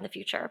occur in the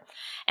future.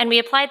 And we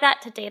applied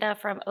that to data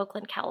from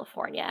Oakland,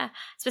 California.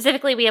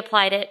 Specifically, we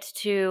applied it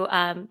to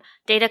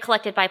data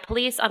collected by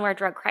police on where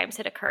drug crimes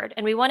had occurred.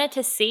 And we wanted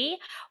to see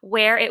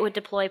where it would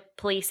deploy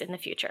police in the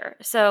future.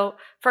 So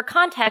for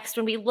context,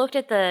 when we looked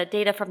at the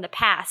data from the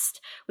past,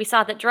 we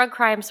saw that drug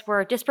crimes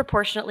were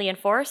disproportionately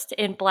enforced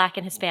in Black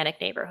and Hispanic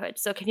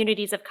neighborhoods. So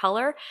communities of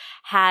color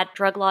had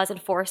drug laws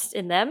enforced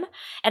in them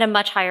at a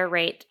much higher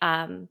rate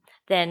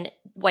than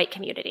white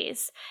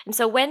communities. And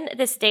so when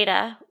this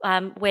data,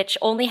 which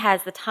only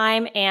has the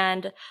time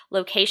and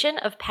location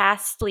of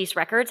past police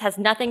records, has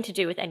nothing to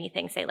do with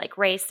anything, say like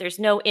race, there's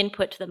no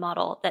input to the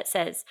model that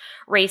says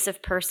race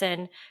of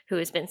person who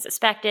has been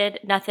suspected,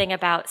 nothing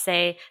about,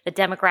 say, the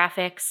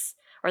demographics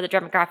or the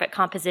demographic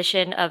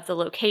composition of the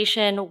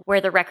location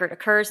where the record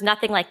occurs,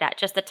 nothing like that.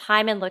 Just the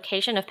time and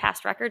location of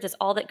past records is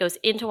all that goes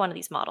into one of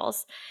these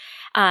models.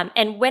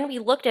 And when we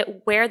looked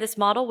at where this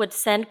model would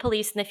send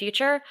police in the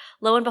future,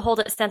 lo and behold,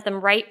 it sent them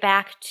right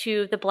back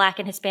to the Black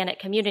and Hispanic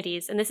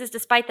communities. And this is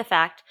despite the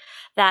fact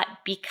that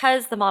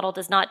because the model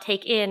does not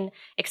take in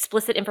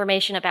explicit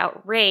information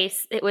about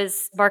race, it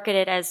was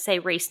marketed as, say,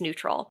 race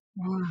neutral.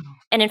 Wow.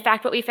 And in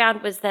fact, what we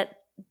found was that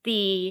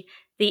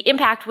the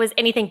impact was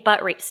anything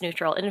but race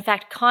neutral. And in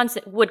fact,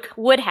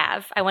 would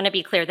have, I want to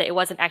be clear that it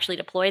wasn't actually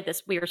deployed.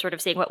 We were sort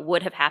of seeing what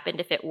would have happened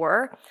if it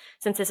were,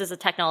 since this is a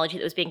technology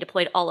that was being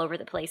deployed all over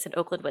the place and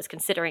Oakland was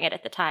considering it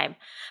at the time.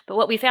 But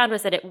what we found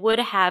was that it would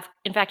have,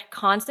 in fact,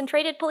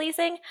 concentrated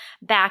policing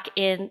back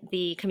in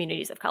the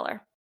communities of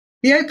color.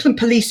 The Oakland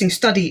policing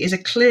study is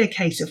a clear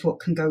case of what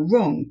can go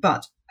wrong,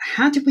 but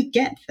how did we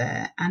get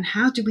there? And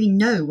how do we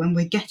know when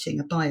we're getting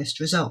a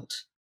biased result?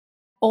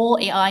 All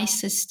AI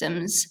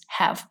systems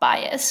have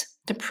bias.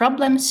 The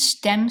problem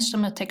stems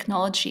from the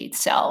technology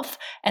itself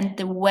and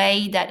the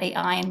way that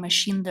AI and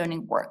machine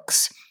learning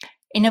works.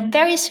 In a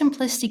very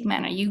simplistic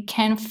manner, you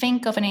can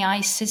think of an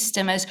AI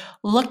system as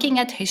looking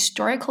at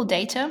historical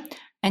data,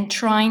 and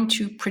trying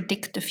to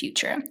predict the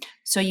future.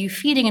 So you're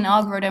feeding an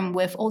algorithm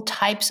with all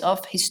types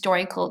of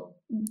historical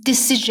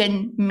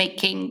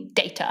decision-making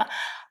data,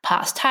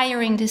 past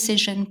hiring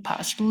decision,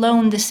 past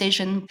loan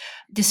decision,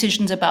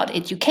 decisions about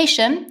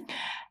education,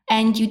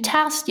 and you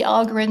task the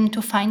algorithm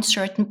to find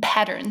certain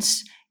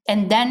patterns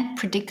and then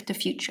predict the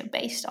future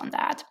based on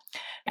that.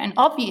 And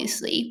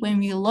obviously, when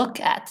we look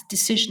at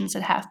decisions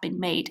that have been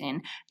made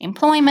in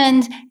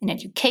employment, in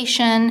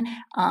education,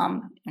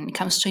 when it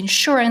comes to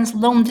insurance,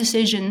 loan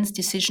decisions,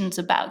 decisions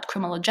about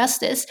criminal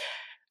justice,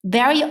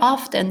 very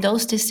often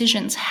those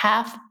decisions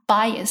have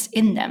bias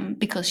in them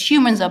because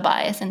humans are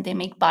biased and they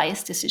make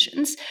biased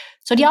decisions.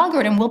 So the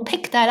algorithm will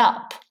pick that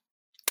up,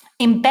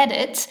 embed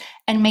it,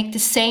 and make the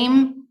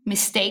same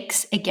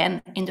mistakes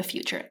again in the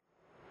future.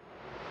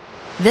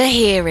 The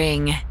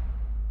Hearing.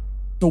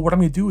 So what I'm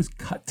going to do is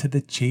cut to the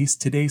chase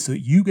today so that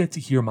you get to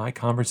hear my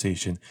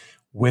conversation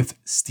with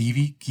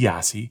Stevie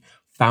Giassi,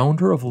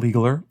 founder of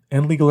Legaler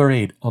and Legaler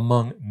Aid,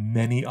 among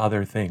many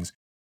other things.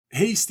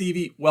 Hey,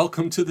 Stevie,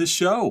 welcome to the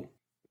show.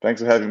 Thanks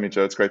for having me,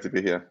 Joe. It's great to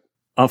be here.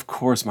 Of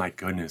course, my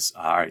goodness.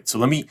 All right, so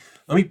let me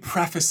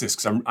preface this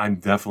because I'm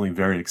definitely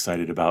very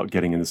excited about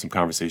getting into some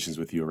conversations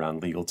with you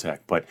around legal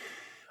tech. But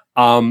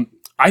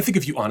I think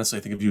of you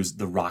as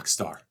the rock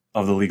star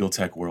of the legal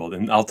tech world,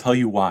 and I'll tell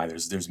you why.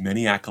 There's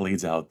many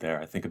accolades out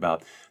there. I think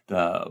about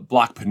the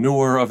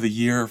Blockpreneur of the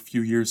Year a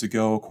few years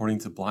ago, according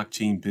to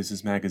Blockchain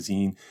Business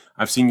Magazine.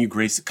 I've seen you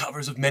grace the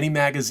covers of many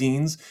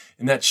magazines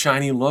in that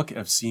shiny look.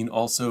 I've seen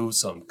also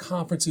some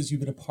conferences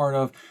you've been a part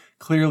of,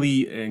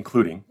 clearly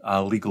including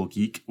Legal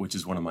Geek, which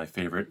is one of my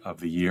favorite of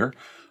the year,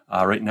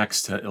 right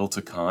next to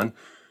ILTACon.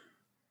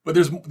 But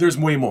there's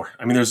way more.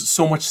 I mean, there's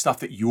so much stuff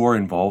that you're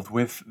involved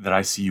with that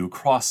I see you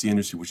across the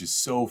industry, which is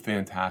so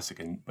fantastic.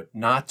 But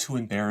not to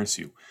embarrass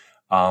you.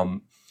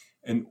 And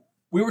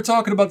we were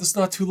talking about this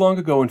not too long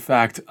ago. In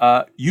fact,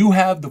 you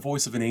have the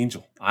voice of an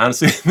angel. I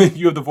honestly think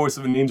you have the voice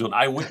of an angel. And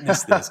I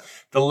witnessed this.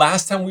 The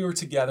last time we were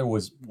together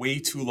was way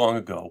too long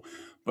ago.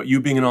 But you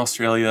being in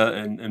Australia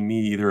and me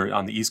either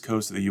on the East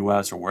Coast of the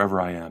US or wherever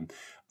I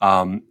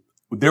am,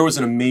 there was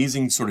an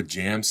amazing sort of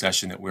jam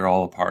session that we're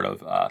all a part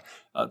of.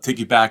 Take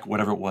you back,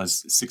 whatever it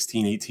was,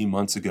 16, 18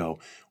 months ago,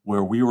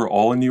 where we were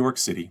all in New York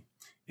City.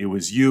 It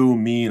was you,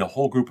 me, and a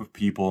whole group of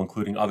people,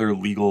 including other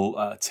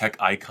legal tech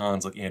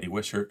icons like Andy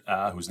Wishart,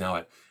 who's now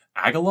at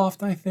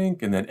Agaloft, I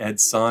think, and then Ed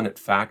Sun at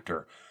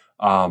Factor.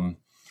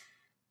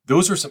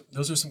 Those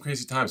are some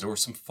crazy times. There were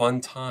some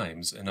fun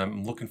times, and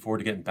I'm looking forward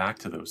to getting back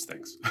to those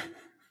things.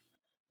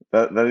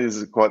 That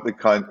is quite the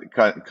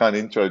kind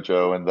intro,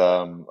 Joe, and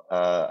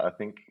I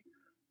think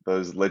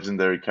those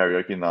legendary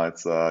karaoke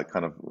nights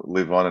kind of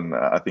live on, and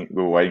I think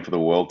we're waiting for the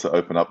world to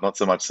open up, not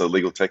so much so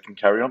legal tech can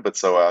carry on, but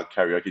so our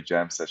karaoke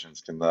jam sessions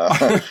can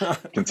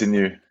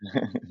continue.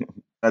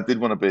 I did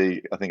want to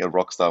be, I think, a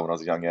rock star when I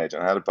was a young age,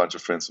 and I had a bunch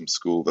of friends from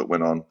school that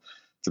went on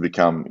to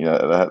become, they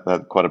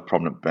had quite a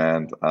prominent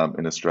band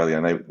in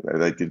Australia, and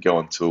they did go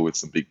on tour with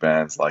some big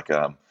bands like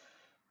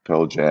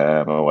Pearl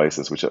Jam,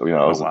 Oasis, which I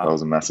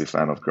was a massive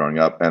fan of growing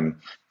up, and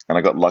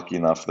I got lucky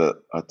enough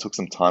that I took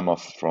some time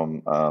off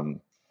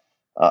from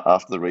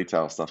after the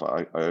retail stuff.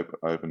 I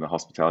opened a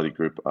hospitality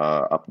group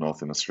up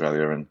north in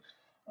Australia, and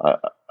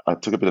I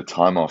took a bit of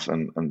time off,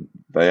 and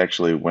they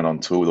actually went on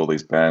tour with all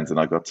these bands, and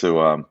I got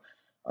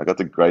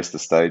to grace the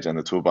stage and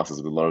the tour buses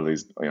with a lot of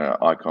these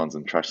icons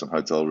and trash some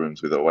hotel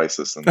rooms with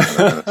Oasis and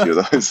a few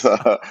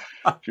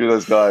of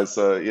those guys.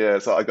 So yeah,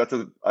 so I got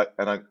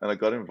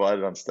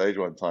invited on stage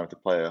one time to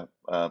play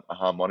a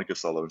harmonica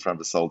solo in front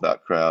of a sold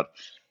out crowd,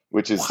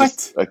 which is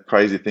just a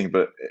crazy thing.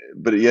 But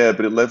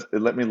it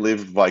let me live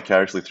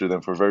vicariously through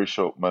them for a very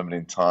short moment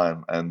in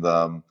time, and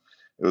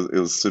it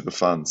was super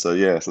fun. So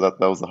yeah, so that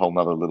was a whole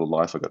nother little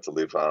life I got to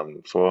live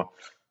for.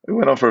 It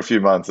went on for a few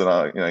months, and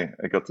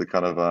I got to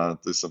kind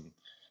of do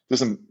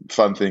some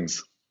fun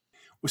things.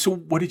 So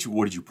what did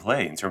you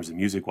play in terms of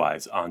music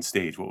wise on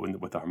stage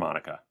with the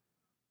harmonica?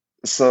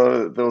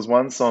 So there was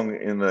one song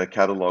in the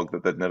catalog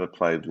that they'd never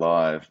played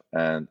live,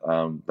 and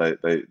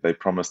they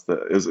promised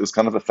that it was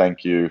kind of a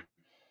thank you.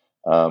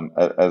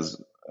 As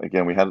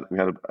again, we had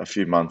a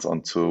few months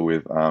on tour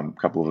with a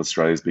couple of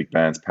Australia's big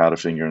bands,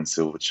 Powderfinger and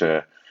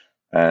Silverchair,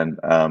 and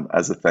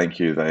as a thank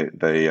you,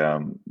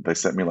 they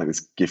sent me like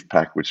this gift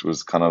pack, which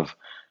was kind of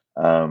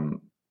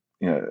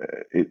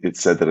it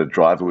said that a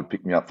driver would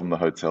pick me up from the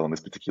hotel on this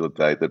particular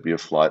date. There'd be a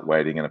flight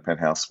waiting in a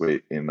penthouse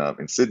suite in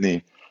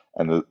Sydney,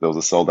 and there was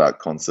a sold out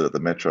concert at the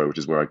Metro, which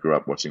is where I grew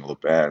up watching all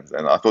the bands.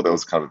 And I thought that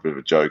was kind of a bit of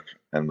a joke,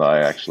 and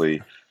I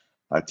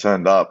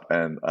turned up,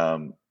 and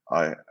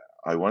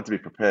I wanted to be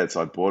prepared, so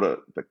I bought it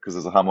because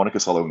there's a harmonica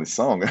solo in this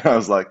song. And I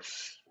was like,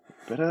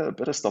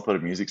 better stop at a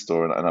music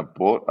store, and I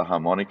bought a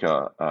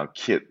harmonica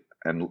kit.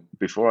 And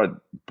before I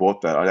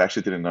bought that, I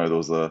actually didn't know there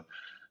was a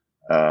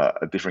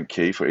different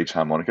key for each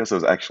harmonica. So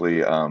it was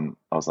actually, I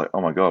was like,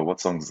 oh my God,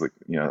 what songs,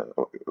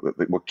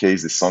 what key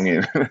is this song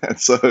in? And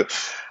so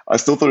I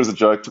still thought it was a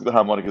joke, took the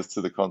harmonicas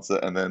to the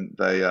concert, and then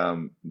they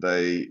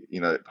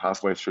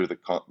halfway through the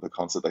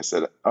concert, they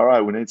said, all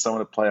right, we need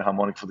someone to play a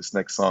harmonica for this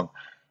next song.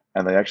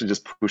 And they actually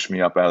just pushed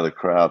me up out of the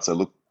crowd. So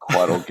look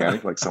quite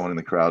organic, like someone in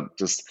the crowd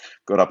just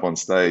got up on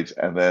stage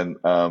and then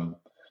and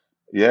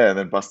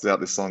then busted out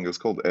this song. It was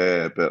called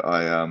Air, but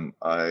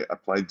I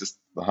played just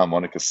the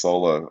harmonica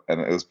solo,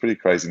 and it was pretty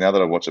crazy. Now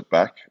that I watch it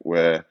back,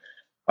 where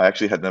I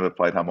actually had never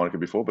played harmonica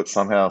before, but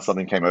somehow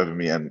something came over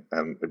me and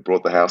it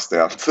brought the house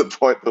down to the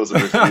point there was a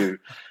review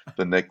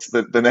the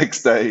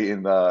next day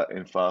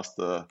in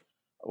Faster,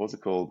 what's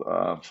it called?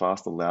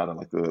 Faster Louder,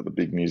 like the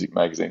big music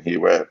magazine here,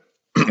 where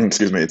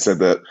excuse me, it said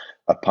that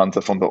a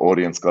punter from the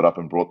audience got up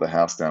and brought the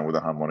house down with a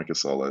harmonica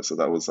solo. So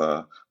that was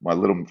my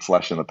little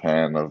flash in the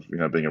pan of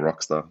being a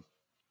rock star.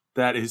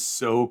 That is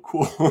so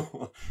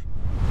cool.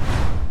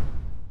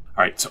 All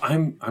right, so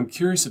I'm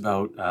curious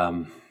about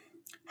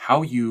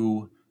how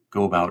you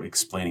go about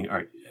explaining. All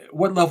right,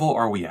 what level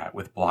are we at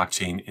with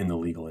blockchain in the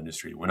legal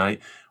industry? When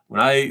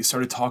I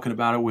started talking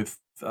about it with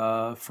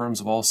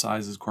firms of all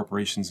sizes,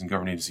 corporations and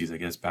government agencies, I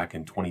guess back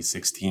in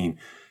 2016,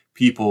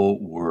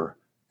 people were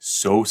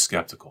so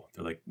skeptical.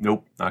 They're like,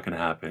 "Nope, not going to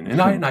happen."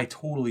 And I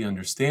totally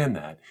understand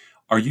that.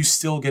 Are you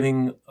still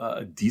getting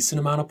a decent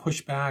amount of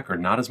pushback, or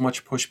not as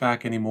much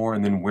pushback anymore?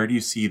 And then where do you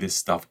see this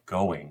stuff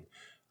going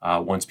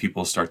once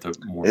people start to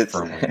more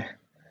firmly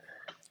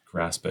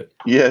grasp it?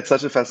 Yeah, it's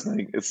such a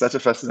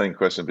fascinating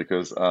question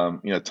because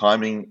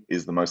timing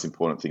is the most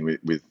important thing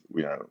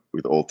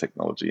with all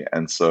technology,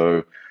 and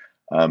so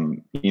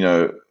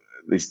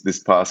this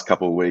past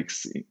couple of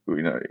weeks,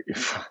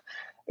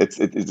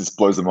 it just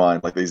blows the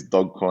mind. Like these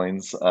dog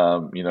coins,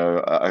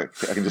 I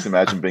can just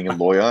imagine being a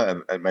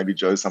lawyer and maybe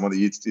Joe, someone that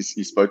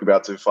you spoke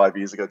about 5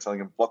 years ago, telling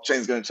him blockchain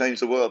is going to change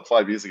the world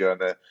 5 years ago,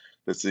 and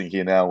they're sitting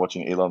here now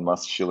watching Elon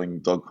Musk shilling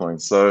dog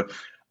coins. So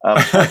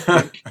I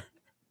think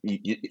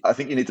I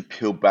think you need to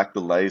peel back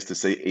the layers to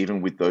see,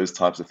 even with those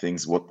types of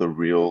things, what the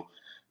real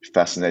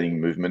fascinating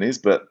movement is.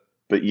 But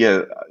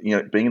yeah,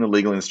 being in the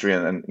legal industry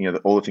and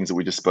all the things that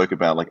we just spoke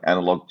about, like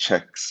analog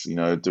checks,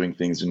 doing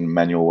things in a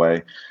manual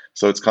way.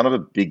 So it's kind of a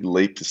big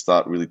leap to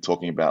start really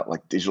talking about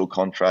like digital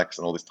contracts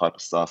and all this type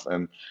of stuff.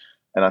 And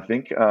I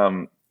think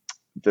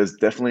there's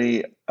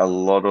definitely a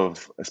lot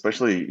of,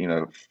 especially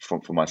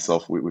for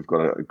myself, we've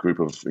got a group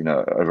of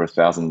over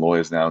 1,000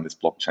 lawyers now in this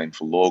Blockchain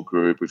for Law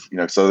group.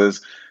 So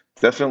there's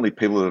definitely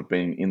people that have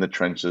been in the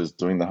trenches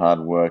doing the hard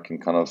work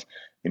and kind of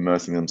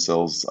immersing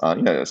themselves,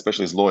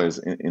 especially as lawyers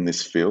in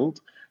this field.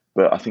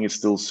 But I think it's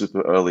still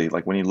super early.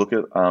 Like when you look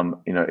at,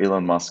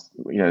 Elon Musk,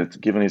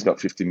 given he's got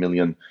 50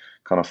 million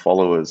kind of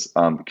followers,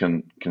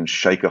 can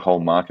shake a whole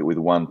market with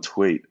one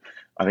tweet.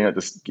 I think that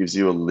just gives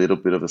you a little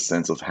bit of a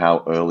sense of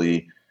how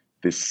early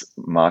this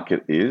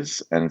market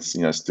is, and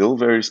it's still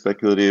very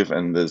speculative.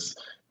 And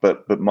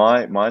but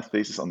my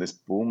thesis on this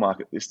bull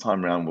market this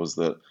time around was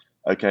that,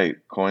 okay,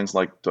 coins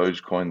like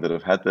Dogecoin that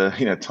have had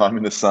their time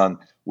in the sun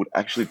would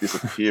actually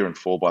disappear and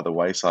fall by the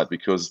wayside,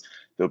 because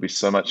there'll be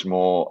so much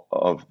more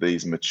of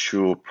these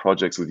mature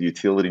projects with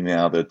utility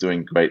now that are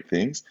doing great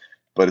things.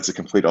 But it's a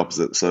complete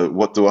opposite. So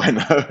what do I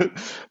know?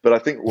 But I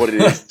think what it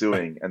is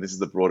doing, and this is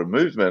the broader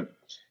movement,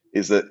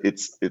 is that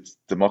it's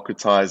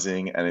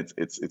democratizing and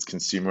it's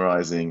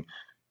consumerizing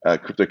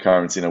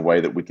cryptocurrency in a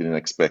way that we didn't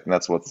expect. And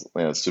that's what's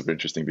super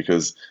interesting,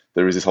 because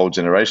there is this whole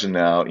generation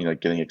now,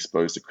 getting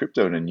exposed to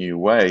crypto in a new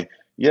way.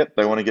 Yep,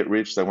 they want to get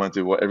rich. They want to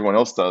do what everyone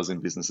else does in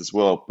business as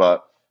well.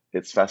 But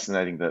it's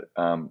fascinating that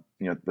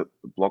the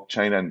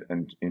blockchain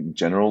and in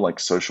general,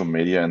 like social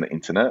media and the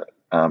internet,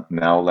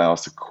 now allow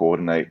us to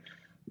coordinate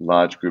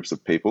large groups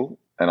of people.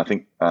 And I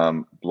think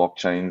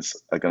blockchains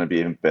are going to be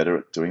even better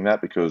at doing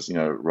that, because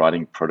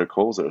writing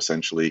protocols are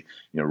essentially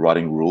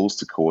writing rules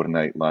to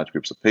coordinate large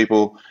groups of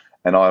people.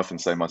 And I often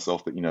say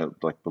myself that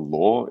like the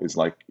law is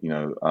like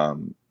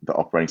the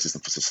operating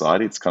system for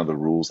society. It's kind of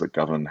the rules that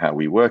govern how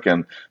we work,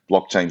 and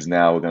blockchains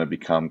now are going to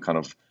become kind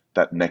of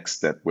that next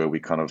step where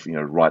we kind of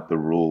write the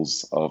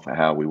rules of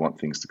how we want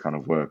things to kind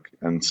of work.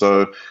 And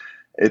so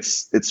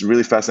it's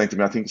really fascinating to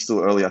me. I think it's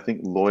still early. I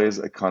think lawyers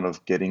are kind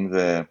of getting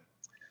the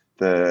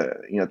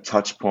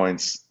touch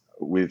points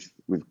with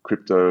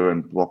crypto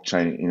and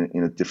blockchain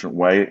in a different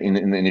way. In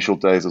the initial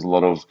days, there's a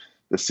lot of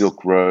the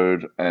Silk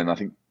Road, and I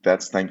think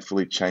that's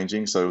thankfully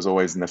changing. So it was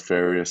always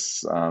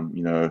nefarious,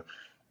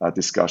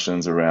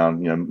 discussions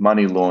around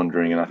money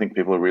laundering, and I think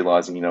people are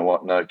realizing,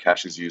 what, no,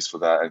 cash is used for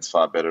that. It's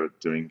far better at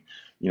doing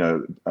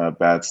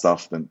bad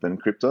stuff than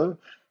crypto.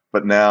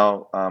 But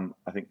now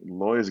I think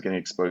lawyers are getting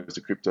exposed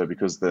to crypto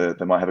because they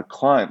might have a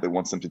client that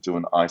wants them to do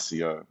an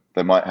ICO.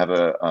 They might have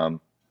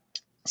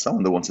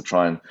someone that wants to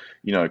try and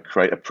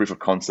create a proof of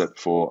concept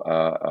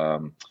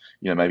for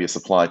maybe a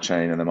supply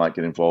chain, and they might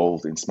get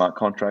involved in smart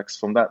contracts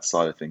from that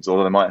side of things.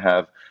 Or they might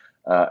have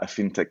a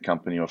fintech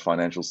company or a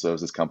financial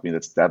services company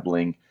that's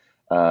dabbling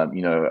at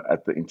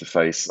the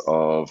interface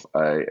of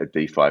a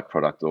DeFi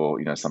product, or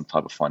some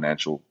type of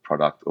financial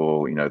product,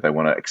 or they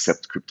want to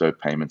accept crypto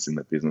payments in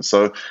their business.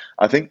 So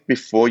I think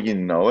before you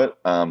know it,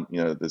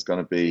 there's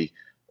going to be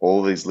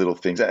all these little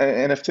things,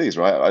 and NFTs,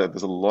 right?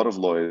 There's a lot of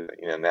lawyers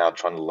now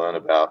trying to learn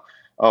about,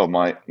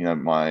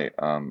 my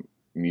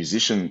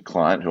musician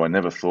client who I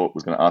never thought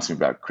was going to ask me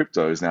about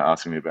crypto is now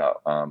asking me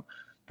about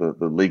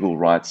the legal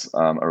rights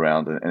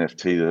around an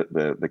NFT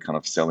that they're kind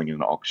of selling in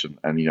an auction,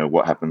 and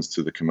what happens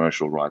to the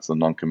commercial rights, the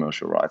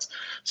non-commercial rights.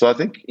 So I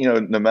think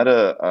no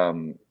matter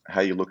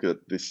how you look at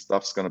it, this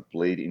stuff's going to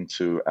bleed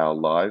into our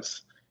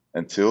lives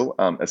until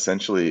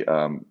essentially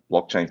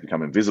blockchains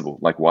become invisible,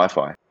 like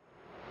Wi-Fi.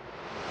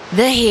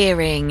 The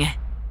Hearing.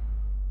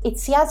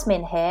 It's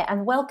Yasmin here,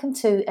 and welcome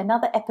to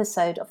another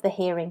episode of the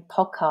Hearing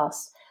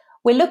podcast.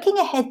 We're looking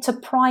ahead to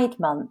Pride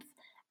Month,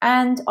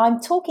 and I'm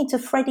talking to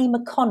Freddie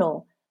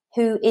McConnell,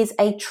 who is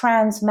a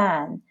trans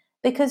man,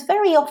 because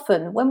very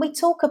often when we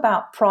talk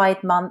about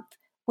Pride Month,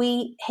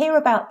 we hear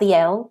about the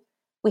L,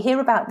 we hear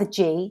about the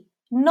G,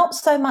 not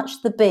so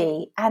much the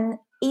B, and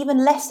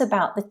even less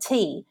about the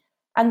T.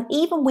 And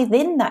even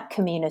within that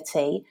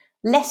community,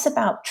 less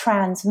about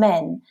trans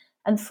men.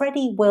 And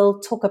Freddie will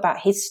talk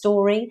about his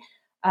story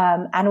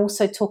and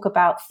also talk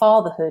about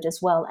fatherhood as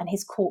well and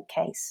his court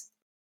case.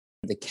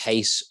 The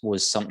case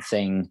was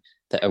something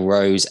that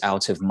arose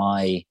out of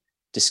my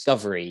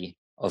discovery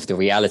of the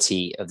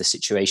reality of the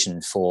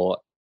situation for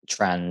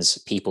trans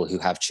people who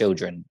have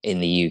children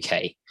in the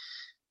UK.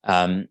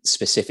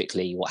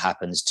 Specifically, what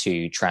happens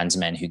to trans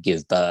men who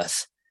give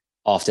birth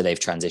after they've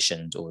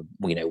transitioned, or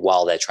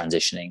while they're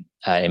transitioning.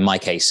 In my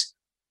case,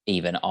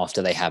 even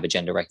after they have a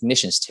gender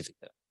recognition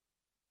certificate,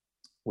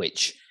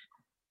 which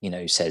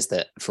says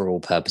that for all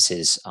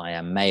purposes I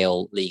am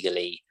male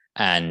legally,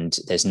 and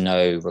there's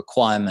no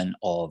requirement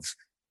of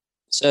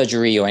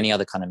surgery or any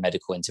other kind of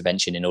medical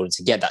intervention in order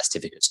to get that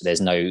certificate. So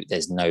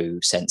there's no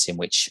sense in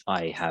which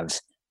I have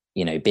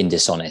been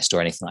dishonest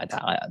or anything like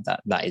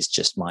that. That is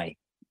just my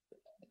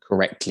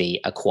correctly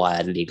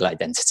acquired legal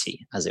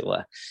identity, as it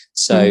were.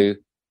 So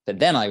but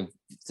then I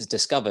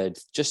discovered,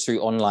 just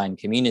through online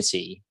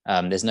community,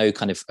 there's no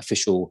kind of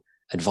official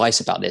advice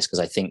about this, because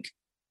I think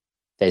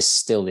there's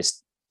still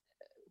this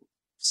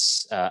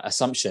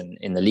assumption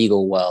in the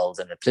legal world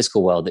and the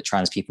political world that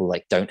trans people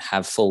don't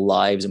have full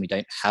lives, and we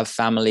don't have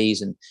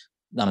families, and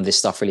none of this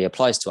stuff really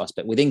applies to us.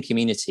 But within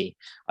community,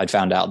 I'd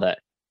found out that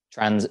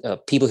trans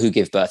people who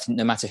give birth,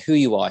 no matter who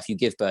you are, if you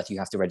give birth, you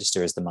have to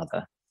register as the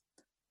mother.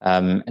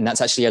 And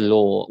that's actually a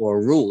law or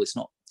a rule.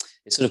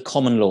 It's sort of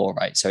common law,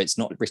 right? So it's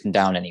not written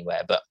down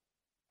anywhere, but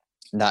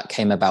that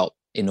came about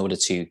in order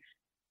to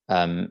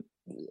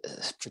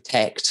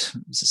protect,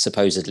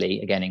 supposedly,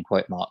 again in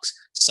quote marks,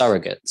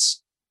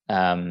 surrogates.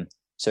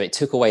 So it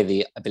took away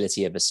the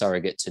ability of a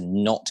surrogate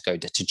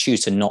to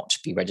choose to not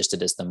be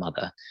registered as the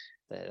mother.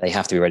 They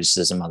have to be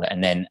registered as a mother.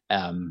 And then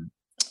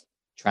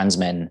trans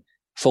men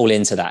fall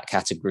into that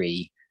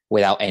category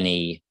without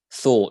any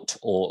thought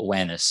or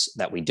awareness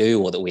that we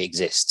do, or that we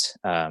exist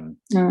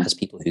as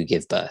people who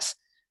give birth.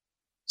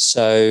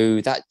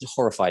 So that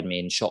horrified me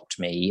and shocked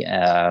me.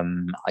 I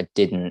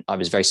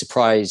was very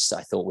surprised.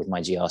 I thought with my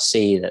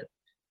GRC that,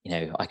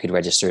 I could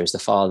register as the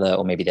father,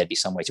 or maybe there'd be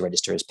some way to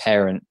register as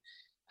parent.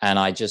 And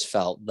I just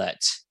felt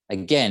that,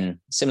 again,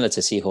 similar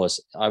to Seahorse,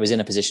 I was in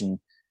a position,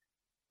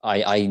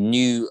 I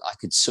knew I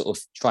could sort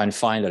of try and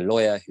find a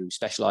lawyer who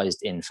specialized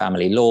in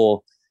family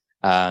law.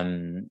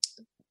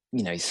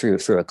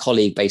 Through a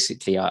colleague,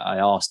 basically, I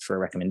asked for a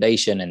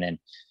recommendation, and then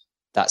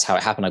that's how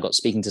it happened. I got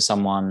speaking to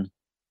someone,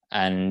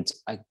 and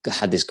I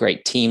had this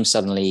great team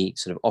suddenly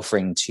sort of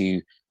offering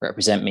to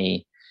represent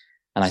me.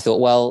 And I thought,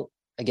 well,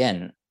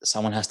 again,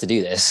 someone has to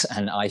do this.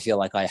 And I feel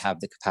like I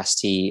have the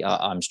capacity,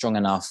 I'm strong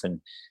enough,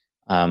 and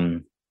I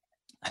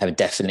have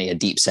definitely a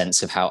deep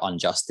sense of how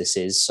unjust this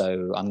is.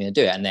 So I'm going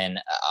to do it. And then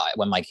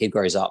when my kid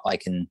grows up, I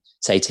can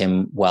say to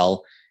him,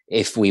 well,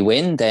 if we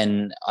win,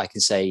 then I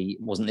can say,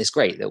 wasn't this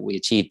great that we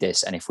achieved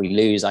this? And if we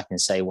lose, I can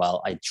say,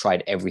 well, I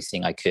tried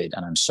everything I could,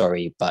 and I'm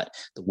sorry, but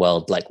the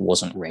world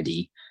wasn't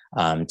ready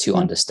to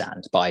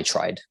understand, but I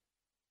tried.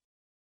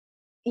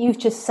 You've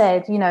just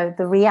said,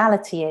 the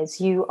reality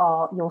is you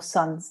are your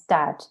son's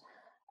dad.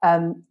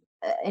 And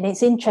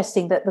it's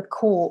interesting that the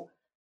court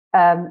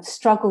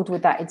struggled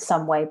with that in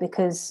some way,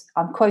 because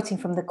I'm quoting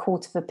from the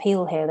Court of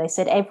Appeal here. They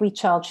said every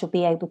child should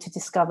be able to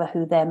discover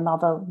who their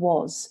mother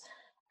was.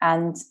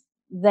 And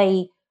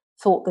they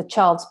thought the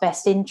child's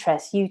best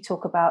interest, you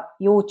talk about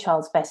your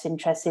child's best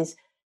interest, is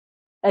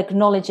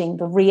acknowledging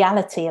the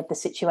reality of the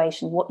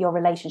situation, what your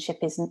relationship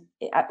is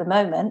at the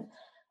moment,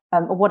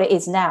 or what it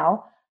is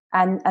now.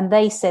 And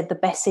they said the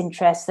best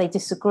interest, they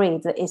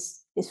disagreed, that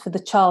is for the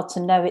child to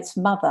know its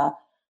mother.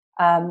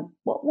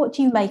 What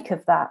do you make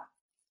of that?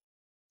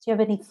 Do you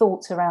have any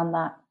thoughts around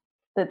that?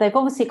 That they've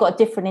obviously got a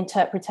different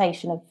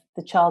interpretation of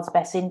the child's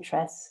best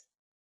interests.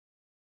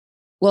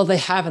 Well, they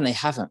have and they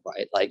haven't,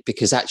 right?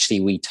 Because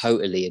actually we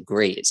totally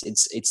agree.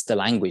 It's the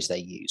language they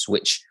use,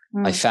 which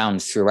I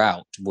found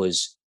throughout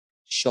was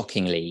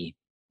shockingly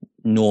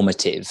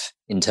normative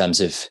in terms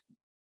of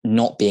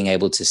not being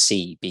able to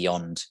see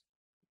beyond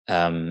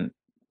the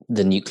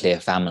nuclear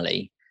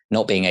family,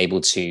 not being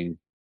able to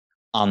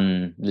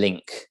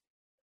unlink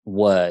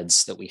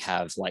words that we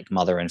have like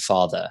mother and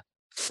father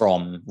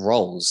from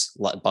roles,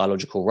 like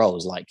biological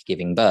roles, like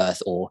giving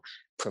birth or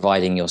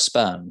providing your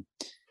sperm.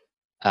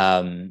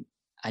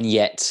 And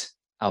yet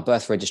our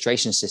birth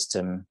registration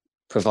system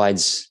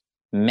provides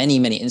many,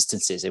 many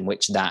instances in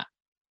which that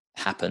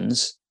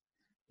happens.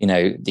 The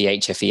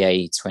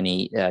HFEA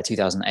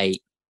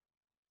 2008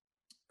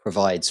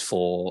 provides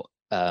for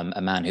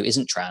a man who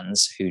isn't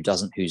trans,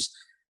 whose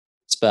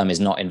sperm is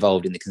not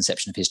involved in the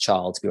conception of his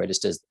child, to be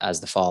registered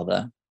as the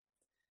father.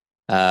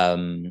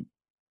 That's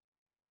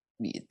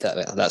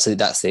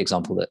the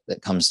example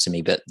that comes to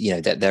me. But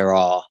that there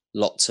are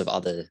lots of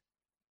other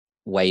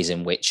ways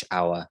in which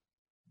our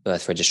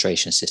birth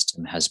registration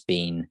system has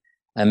been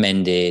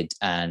amended,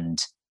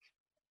 and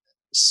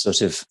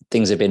sort of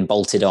things have been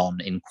bolted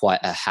on in quite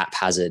a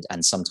haphazard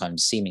and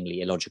sometimes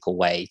seemingly illogical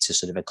way to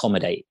sort of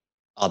accommodate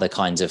other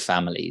kinds of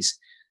families.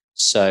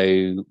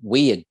 So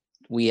I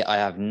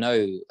have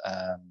no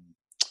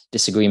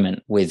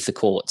disagreement with the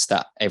courts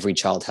that every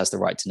child has the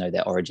right to know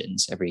their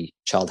origins. Every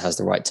child has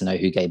the right to know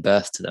who gave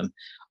birth to them.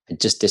 I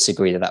just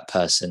disagree that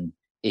person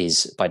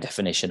is by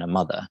definition a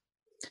mother.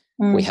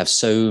 We have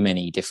so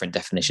many different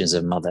definitions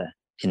of mother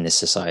in this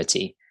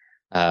society.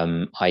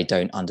 I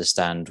don't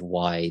understand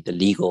why the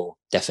legal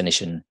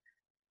definition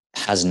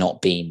has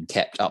not been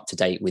kept up to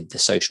date with the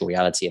social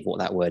reality of what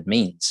that word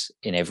means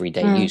in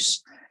everyday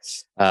use.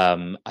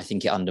 I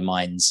think it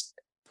undermines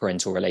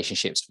parental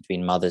relationships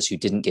between mothers who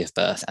didn't give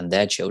birth and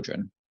their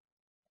children.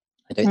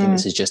 I don't think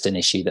this is just an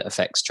issue that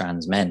affects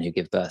trans men who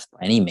give birth by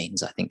any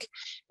means. I think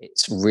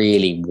it's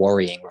really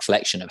worrying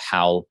reflection of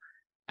how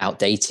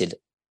outdated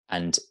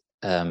and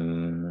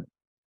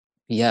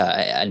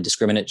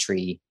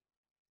discriminatory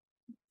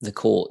the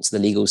courts, the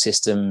legal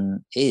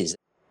system is.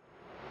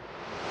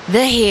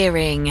 The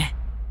Hearing.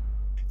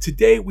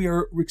 Today, we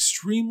are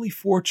extremely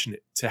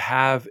fortunate to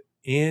have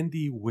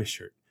Andy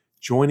Wishart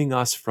joining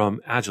us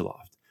from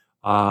Agiloft,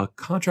 a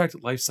contract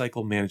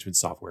lifecycle management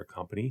software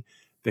company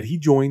that he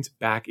joined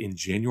back in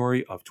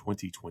January of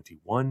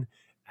 2021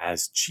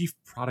 as Chief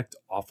Product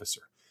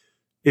Officer.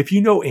 If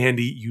you know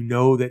Andy, you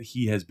know that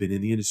he has been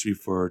in the industry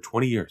for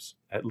 20 years,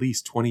 at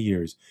least 20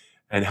 years,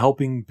 and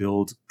helping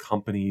build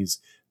companies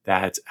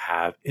that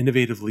have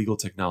innovative legal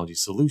technology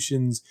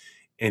solutions.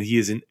 And he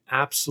is an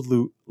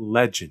absolute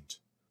legend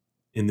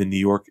in the New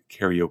York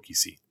karaoke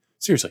scene.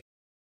 Seriously.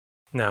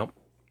 Now,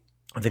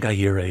 I think I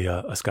hear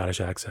a Scottish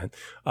accent,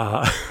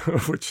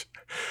 which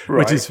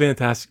is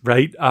fantastic,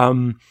 right?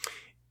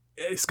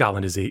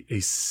 Scotland is a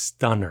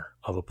stunner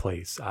of a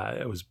place.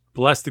 I was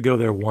blessed to go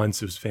there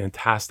once. It was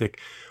fantastic.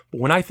 But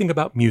when I think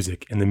about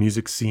music and the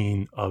music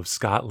scene of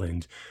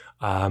Scotland,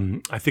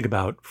 I think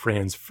about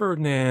Franz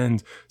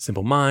Ferdinand,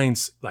 Simple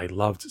Minds. I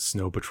loved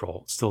Snow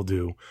Patrol, still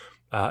do,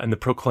 and the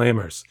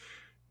Proclaimers.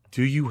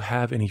 Do you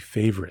have any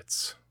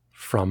favorites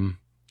from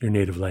your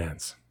native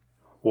lands?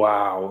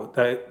 Wow,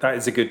 that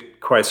is a good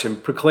question.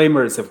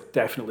 Proclaimers have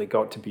definitely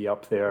got to be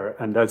up there.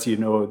 And as you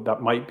know,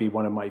 that might be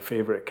one of my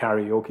favorite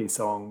karaoke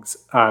songs.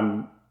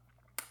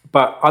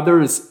 But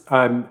others,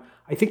 I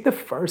think the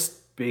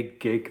first big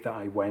gig that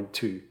I went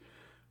to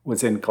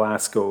was in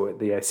Glasgow at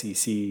the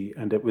SEC,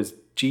 and it was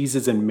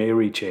Jesus and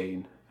Mary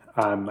Chain.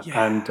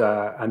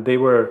 And they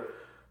were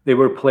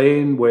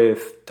playing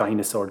with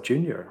Dinosaur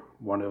Jr.,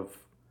 one of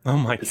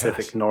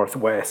Pacific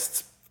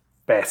Northwest's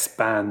best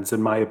bands,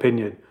 in my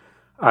opinion.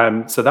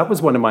 So that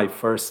was one of my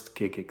first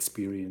gig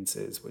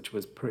experiences, which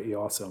was pretty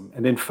awesome.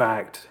 And in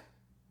fact,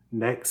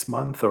 next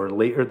month or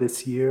later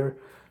this year,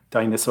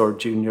 Dinosaur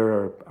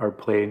Jr. are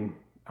playing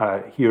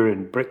here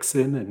in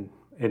Brixton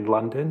in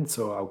London.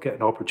 So I'll get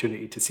an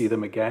opportunity to see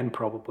them again,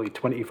 probably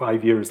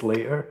 25 years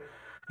later,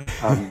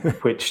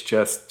 which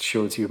just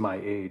shows you my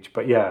age.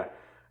 But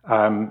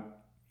I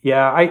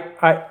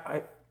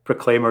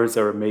Proclaimers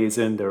are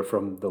amazing. They're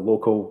from the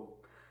local.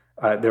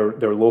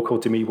 They're local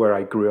to me where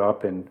I grew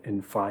up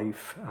in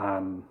Fife.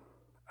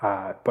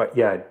 But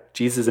yeah,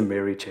 Jesus and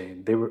Mary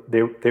Chain. They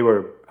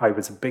were. I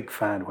was a big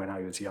fan when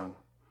I was young.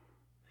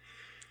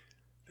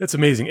 That's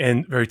amazing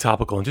and very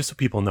topical. And just so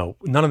people know,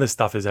 none of this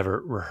stuff is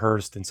ever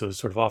rehearsed, and so it's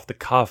sort of off the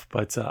cuff.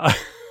 But so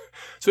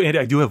Andy,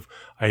 I do have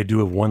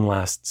one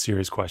last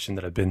serious question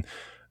that I've been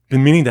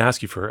meaning to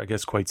ask you for, I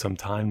guess, quite some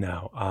time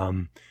now.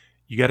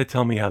 You got to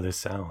tell me how this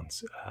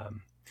sounds. All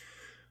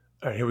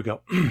right, here we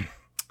go.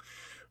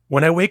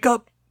 When I wake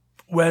up,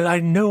 well, I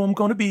know I'm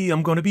gonna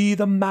be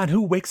the man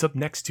who wakes up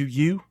next to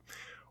you.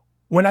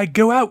 When I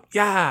go out,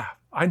 yeah,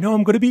 I know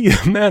I'm gonna be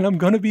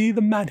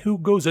the man who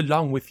goes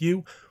along with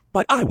you.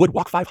 But I would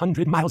walk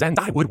 500 miles and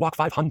I would walk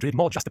 500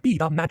 more just to be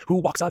the man who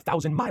walks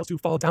 1,000 miles to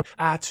fall down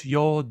at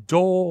your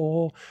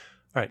door. All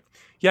right.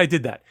 Yeah, I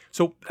did that.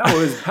 So that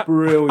was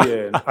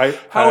brilliant.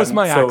 How was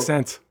my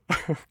accent?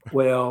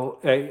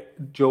 Well,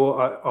 Joe,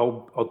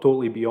 I'll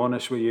totally be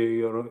honest with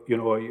you.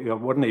 You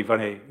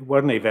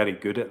weren't very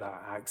good at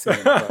that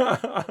accent,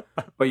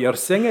 but your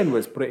singing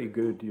was pretty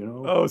good.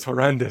 Oh, it's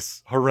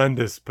horrendous.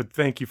 But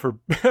thank you for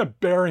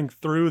bearing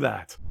through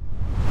that.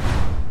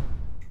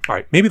 All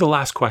right, maybe the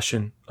last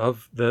question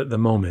of the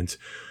moment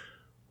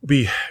will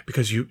be,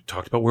 because you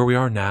talked about where we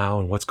are now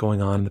and what's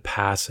going on in the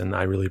past, and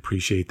I really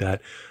appreciate that.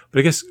 But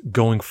I guess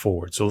going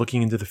forward, so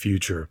looking into the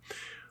future,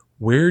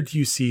 where do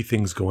you see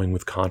things going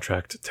with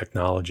contract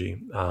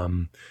technology?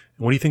 And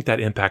what do you think that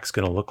impact's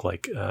going to look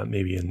like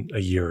maybe in a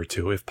year or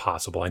two, if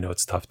possible? I know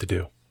it's tough to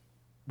do.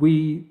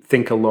 we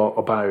think a lot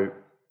about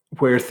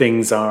where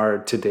things are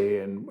today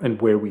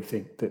and where we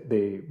think that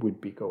they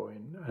would be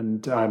going.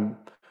 And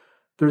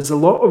there's a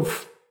lot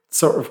of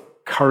sort of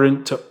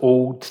current to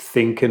old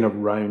thinking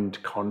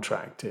around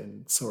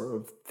contracting, sort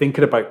of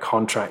thinking about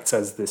contracts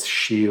as this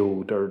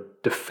shield or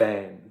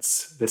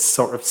defense, this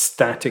sort of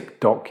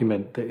static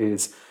document that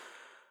is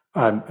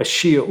a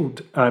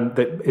shield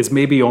that is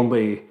maybe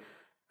only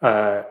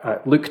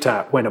looked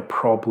at when a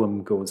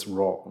problem goes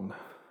wrong.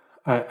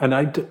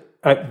 And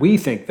we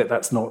think that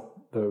that's not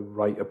the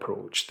right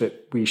approach,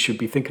 that we should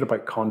be thinking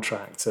about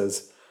contracts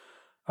as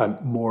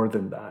more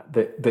than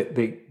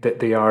that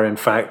they are in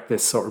fact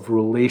this sort of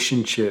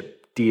relationship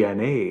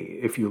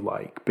DNA, if you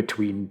like,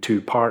 between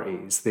two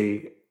parties.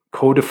 They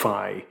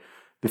codify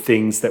the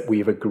things that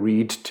we've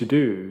agreed to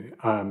do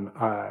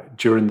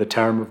during the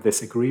term of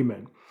this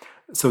agreement.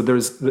 So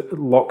there's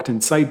locked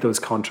inside those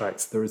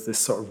contracts, there is this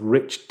sort of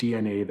rich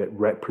DNA that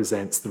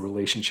represents the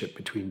relationship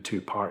between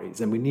two parties.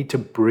 And we need to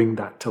bring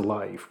that to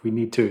life. We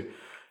need to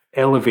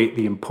elevate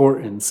the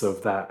importance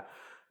of that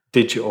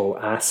digital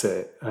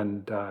asset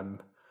and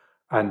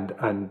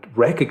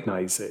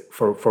recognize it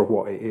for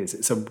what it is.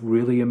 It's a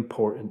really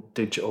important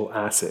digital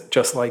asset,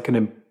 just like an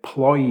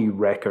employee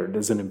record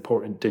is an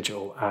important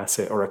digital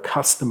asset, or a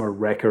customer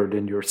record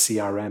in your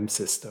CRM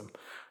system.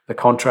 The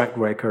contract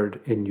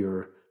record in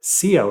your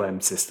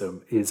CLM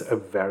system is a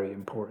very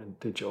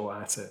important digital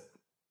asset,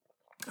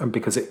 and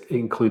because it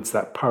includes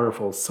that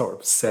powerful sort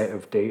of set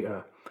of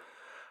data.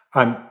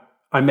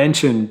 I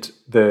mentioned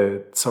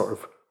the sort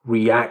of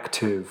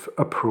reactive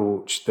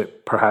approach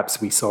that perhaps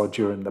we saw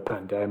during the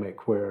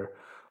pandemic, where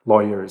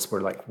lawyers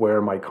were like, where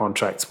are my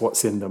contracts?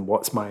 What's in them?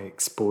 What's my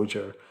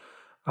exposure?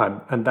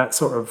 And that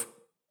sort of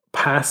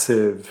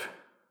passive,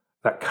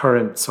 that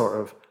current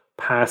sort of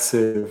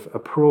passive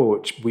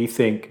approach, we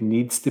think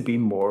needs to be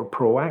more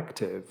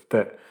proactive,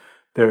 that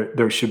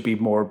there should be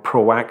more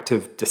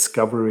proactive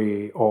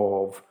discovery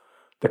of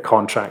the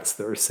contracts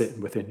that are sitting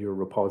within your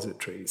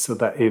repository, so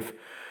that if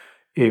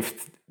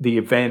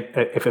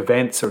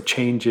events are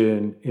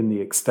changing in the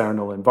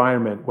external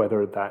environment,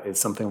 whether that is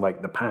something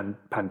like the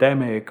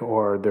pandemic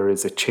or there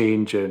is a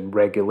change in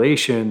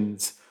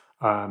regulations,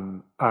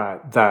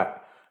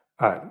 that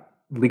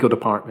legal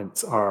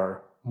departments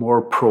are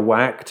more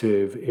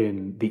proactive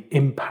in the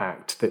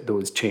impact that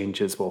those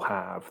changes will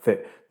have,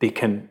 that they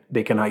can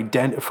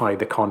identify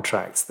the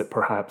contracts that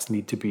perhaps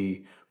need to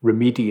be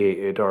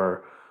remediated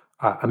or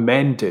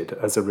amended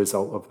as a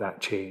result of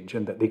that change,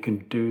 and that they can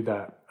do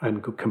that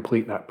and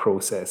complete that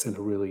process in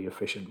a really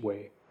efficient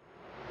way.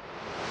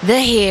 The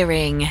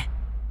Hearing.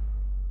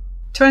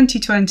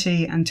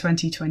 2020 and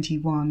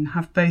 2021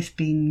 have both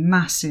been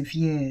massive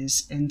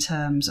years in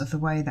terms of the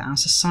way that our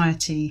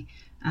society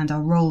and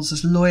our roles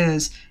as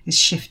lawyers is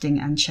shifting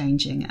and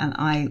changing. And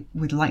I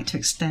would like to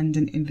extend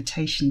an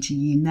invitation to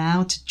you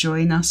now to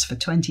join us for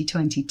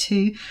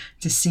 2022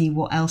 to see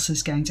what else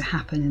is going to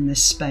happen in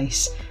this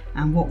space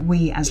and what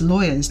we as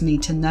lawyers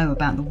need to know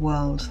about the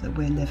world that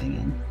we're living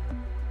in.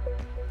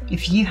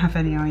 If you have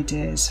any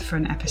ideas for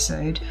an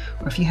episode,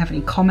 or if you have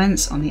any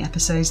comments on the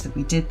episodes that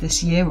we did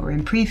this year or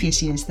in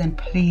previous years, then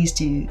please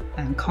do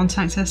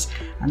contact us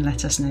and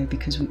let us know,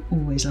 because we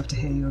always love to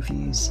hear your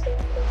views.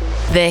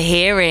 The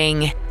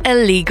Hearing, a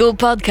legal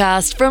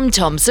podcast from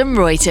Thomson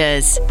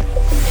Reuters.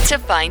 To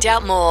find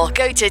out more,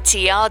 go to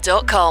tr.com/The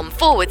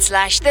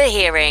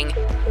Hearing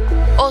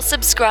or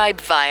subscribe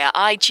via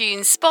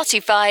iTunes,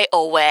 Spotify,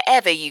 or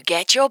wherever you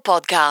get your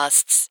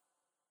podcasts.